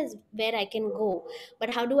divan is where I can go, but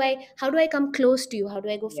how do I come close to you? How do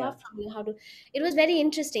I go far Yeah. from you? It was very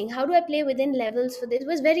interesting. How do I play within levels for this? It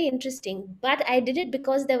was very interesting, but I did it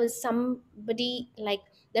because there was somebody, like,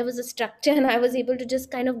 there was a structure, and I was able to just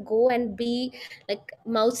kind of go and be like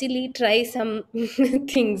mousily try some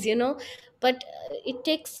things, but it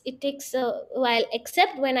takes a while,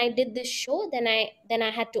 except when I did this show, then I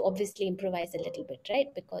had to obviously improvise a little bit, right?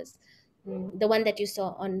 Because the one that you saw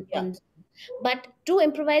Yeah. on but to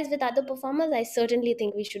improvise with other performers, I certainly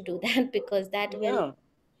think we should do that, because that will. Yeah.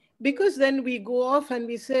 Because then we go off and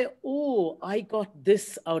we say, oh, I got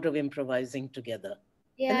this out of improvising together. And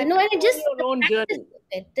Yeah, then no, you and go on just the your own practice journey.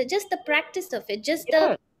 of it, just the practice of it, just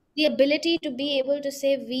Yeah. the ability to be able to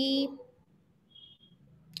say we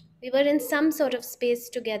were in some sort of space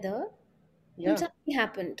together, and Yeah. something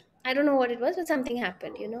happened. I don't know what it was, but something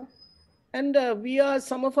happened. And we are,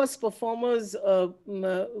 some of us performers, uh,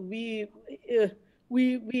 we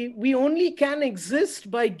only can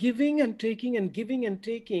exist by giving and taking and giving and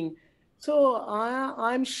taking. So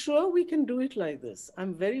I'm sure we can do it like this.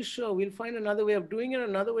 I'm very sure we'll find another way of doing it,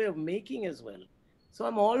 another way of making as well. So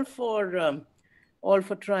I'm all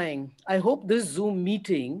for trying. I hope this Zoom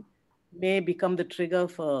meeting may become the trigger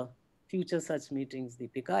for future such meetings,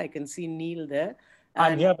 Deepika. I can see Neil there.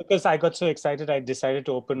 I'm And here because I got so excited. I decided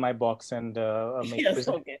to open my box and yes,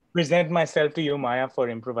 okay. present myself to you, Maya, for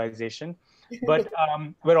improvisation. But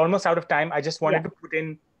we're almost out of time. I just Yeah. wanted to put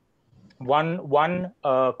in one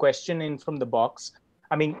question in from the box.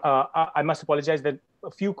 I mean, I must apologize that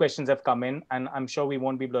a few questions have come in, and I'm sure we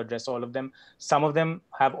won't be able to address all of them. Some of them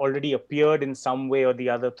have already appeared in some way or the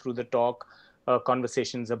other through the talk,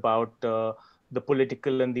 conversations about the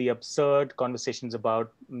political and the absurd, conversations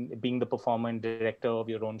about being the performer and director of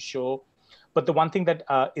your own show. But the one thing that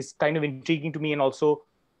is kind of intriguing to me and also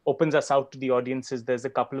opens us out to the audience is there's a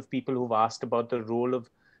couple of people who've asked about the role of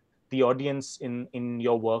the audience in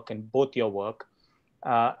your work and both your work,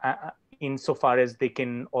 insofar as they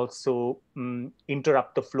can also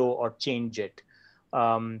interrupt the flow or change it.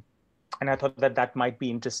 And I thought that that might be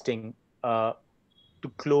interesting to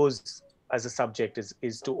close as a subject,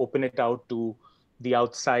 is to open it out to the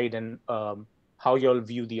outside, and how you all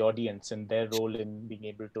view the audience and their role in being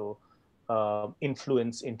able to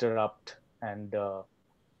influence, interrupt, and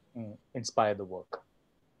inspire the work.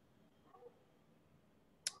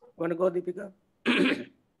 Want to go, Deepika?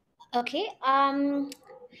 Okay.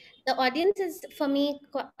 The audience is for me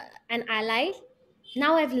an ally.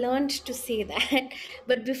 Now I've learned to say that,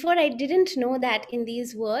 but before I didn't know that in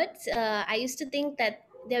these words. I used to think that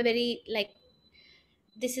they're very like,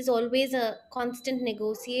 this is always a constant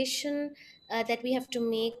negotiation that we have to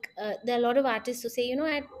make. There are a lot of artists who say,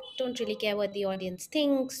 I don't really care what the audience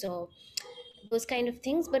thinks, or those kind of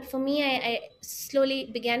things. But for me, I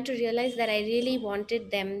slowly began to realize that I really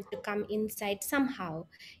wanted them to come inside somehow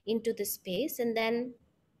into the space. And then,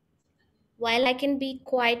 while I can be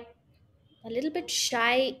quite a little bit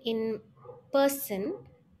shy in person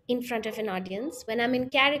in front of an audience, when I'm in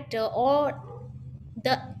character or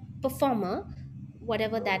the performer,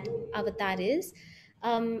 whatever that avatar is,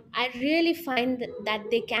 I really find that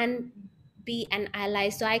they can be an ally.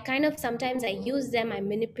 So I kind of, sometimes I use them, I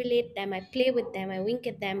manipulate them, I play with them, I wink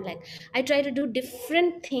at them, like I try to do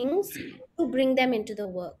different things to bring them into the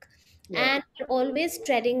work. Yeah. And always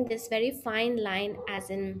treading this very fine line, as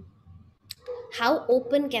in how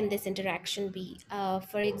open can this interaction be.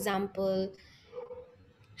 For example,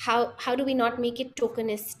 how do we not make it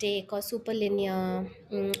tokenistic or super linear,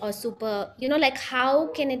 or super, like how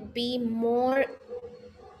can it be more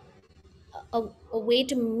a way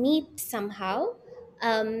to meet somehow.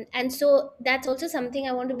 And so that's also something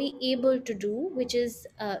I want to be able to do, which is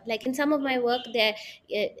like in some of my work there,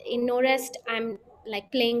 in No Rest, I'm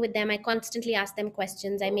like playing with them, I constantly ask them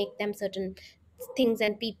questions, I make them certain things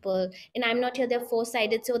and people, and I'm not here, they're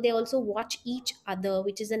four-sided, so they also watch each other,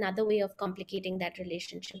 which is another way of complicating that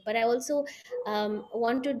relationship. But I also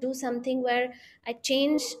want to do something where I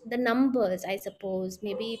change the numbers, I suppose,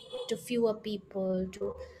 maybe to fewer people,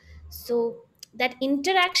 to so that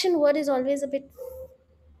interaction word is always a bit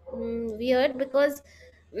weird, because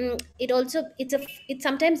it's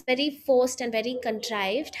sometimes very forced and very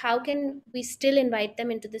contrived. How can we still invite them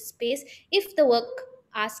into the space if the work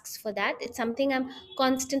asks for that? It's something I'm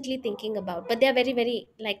constantly thinking about, but they're very, very,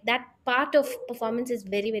 like, that part of performance is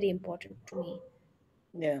very, very important to me.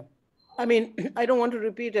 Yeah. I mean, I don't want to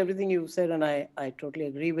repeat everything you've said, and I totally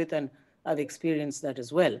agree with, and I've experienced that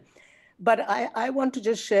as well. But I want to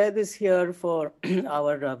just share this here for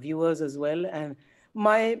our viewers as well. And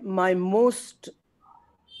my most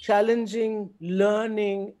challenging,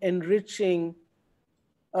 learning, enriching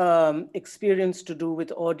experience to do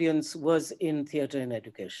with audience was in theater and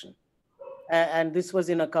education. And this was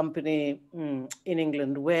in a company in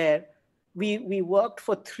England where we worked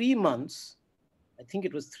for 3 months, I think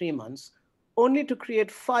it was 3 months, only to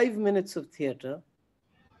create 5 minutes of theater,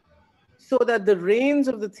 so that the reins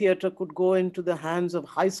of the theater could go into the hands of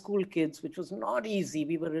high school kids, which was not easy.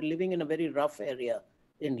 We were living in a very rough area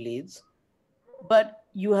in Leeds. But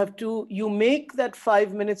you make that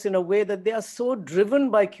 5 minutes in a way that they are so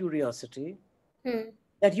driven by curiosity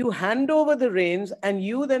that you hand over the reins, and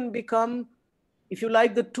you then become, if you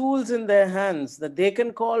like, the tools in their hands, that they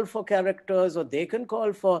can call for characters, or they can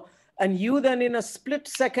call for, and you then in a split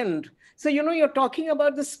second. So, you're talking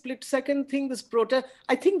about the split second thing, this protest.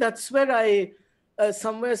 I think that's where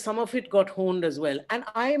somewhere some of it got honed as well. And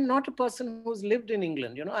I am not a person who's lived in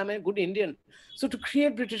England, I'm a good Indian. So to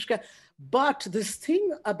create but this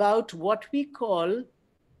thing about what we call,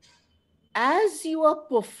 as you are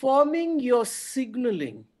performing, you're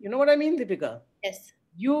signaling. You know what I mean, Deepika? Yes.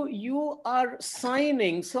 You are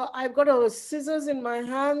signing. So I've got a scissors in my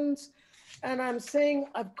hands, and I'm saying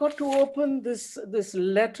I've got to open this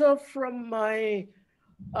letter from my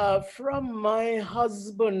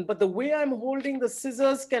husband. But the way I'm holding the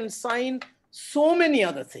scissors can sign so many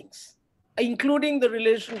other things, including the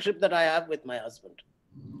relationship that I have with my husband.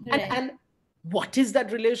 Right. And what is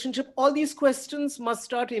that relationship? All these questions must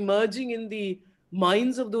start emerging in the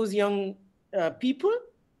minds of those young people.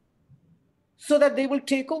 so that they will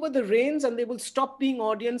take over the reins and they will stop being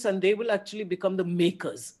audience and they will actually become the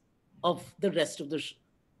makers of the rest of the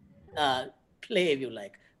play, if you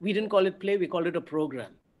like. We didn't call it play, we called it a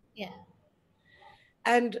program. Yeah.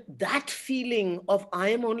 And that feeling of I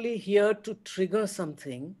am only here to trigger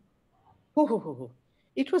something,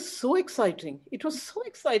 it was so exciting. It was so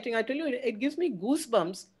exciting. I tell you, it gives me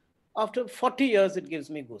goosebumps. After 40 years, it gives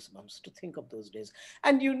me goosebumps to think of those days.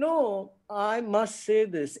 And you know, I must say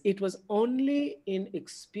this, it was only in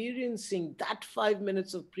experiencing that 5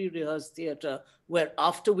 minutes of pre-rehearsed theater, where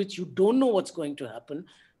after which you don't know what's going to happen,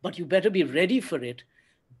 but you better be ready for it.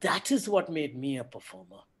 That is what made me a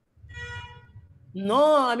performer.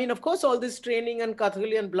 No, I mean, of course, all this training and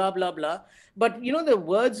Kathakali and blah, blah, blah. But you know, the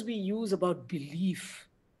words we use about belief,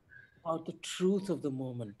 about the truth of the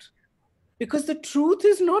moment. Because the truth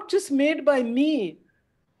is not just made by me.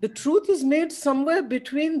 The truth is made somewhere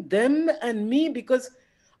between them and me, because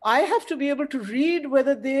I have to be able to read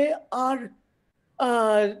whether they are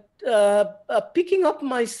picking up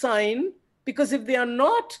my sign. Because if they are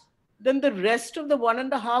not, then the rest of the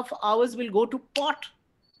 1.5 hours will go to pot.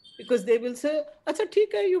 Because they will say, "Acha,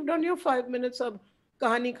 theek hai, you've done your 5 minutes, ab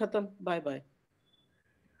kahani khatam, bye bye."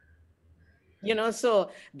 You know,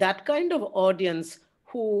 so that kind of audience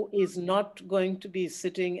who is not going to be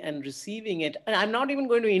sitting and receiving it, and I'm not even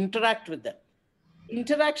going to interact with them.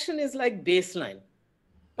 Interaction is like baseline.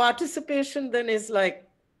 Participation then is like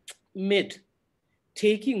mid,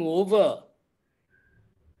 taking over,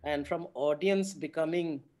 and from audience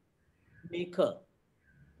becoming maker.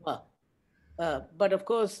 But of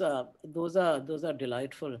course, those are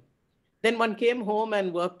delightful. Then one came home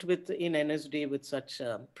and worked in NSD with such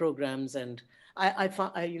programs, and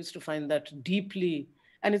I used to find that deeply,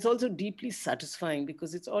 and it's also deeply satisfying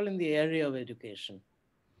because it's all in the area of education.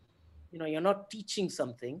 You know, you're not teaching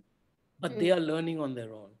something, but they are learning on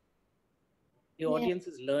their own. The audience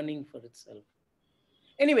is learning for itself.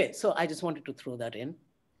 Anyway, so I just wanted to throw that in.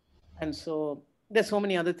 And so there's so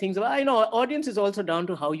many other things. I know audience is also down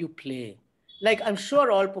to how you play. Like, I'm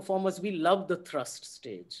sure all performers, we love the thrust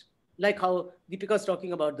stage. Like how Deepika's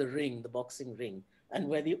talking about the ring, the boxing ring, and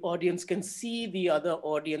where the audience can see the other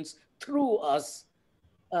audience through us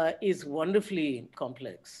is wonderfully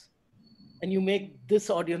complex. And you make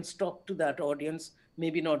this audience talk to that audience,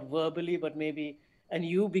 maybe not verbally, but maybe, and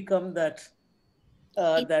you become that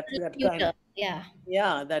that kind of,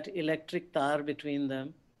 that electric tar between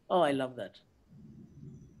them. Oh, I love that.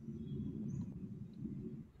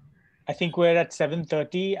 I think we're at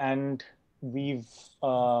 7:30 and we've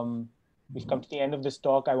come to the end of this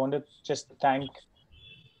talk. I want to just thank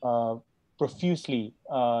profusely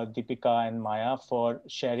Deepika and Maya for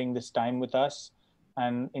sharing this time with us,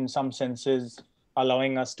 and in some senses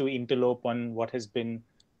allowing us to interlope on what has been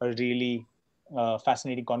a really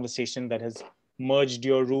fascinating conversation that has merged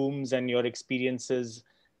your rooms and your experiences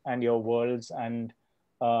and your worlds. And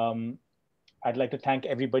I'd like to thank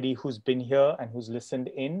everybody who's been here and who's listened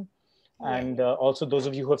in. And also those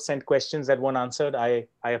of you who have sent questions that weren't answered, I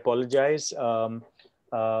apologize.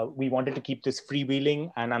 We wanted to keep this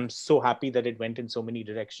freewheeling, and I'm so happy that it went in so many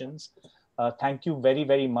directions. Thank you very,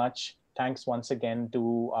 very much. Thanks once again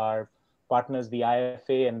to our partners, the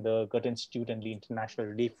IFA and the Goethe Institute and the International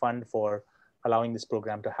Relief Fund, for allowing this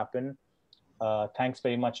program to happen. Thanks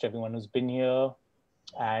very much to everyone who's been here.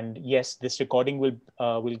 And yes, this recording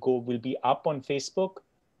will be up on Facebook.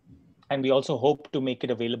 And we also hope to make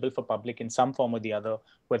it available for public in some form or the other,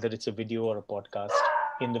 whether it's a video or a podcast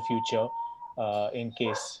in the future, in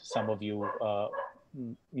case some of you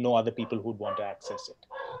know other people who'd want to access it.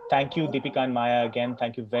 Thank you, Deepika and Maya, again.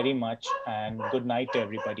 Thank you very much, and good night to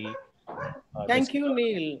everybody. Thank you,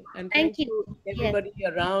 Neil. And thank you everybody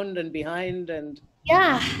around and behind. And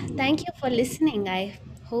thank you for listening. I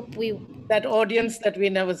hope that audience that we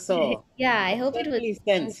never saw. I hope it was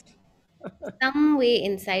sensed. some way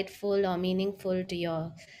insightful or meaningful to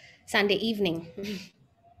your Sunday evening.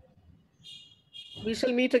 We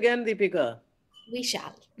shall meet again, Deepika. We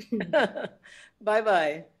shall.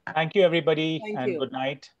 Bye-bye. Thank you, everybody, Thank and you. good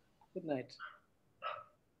night. Good night.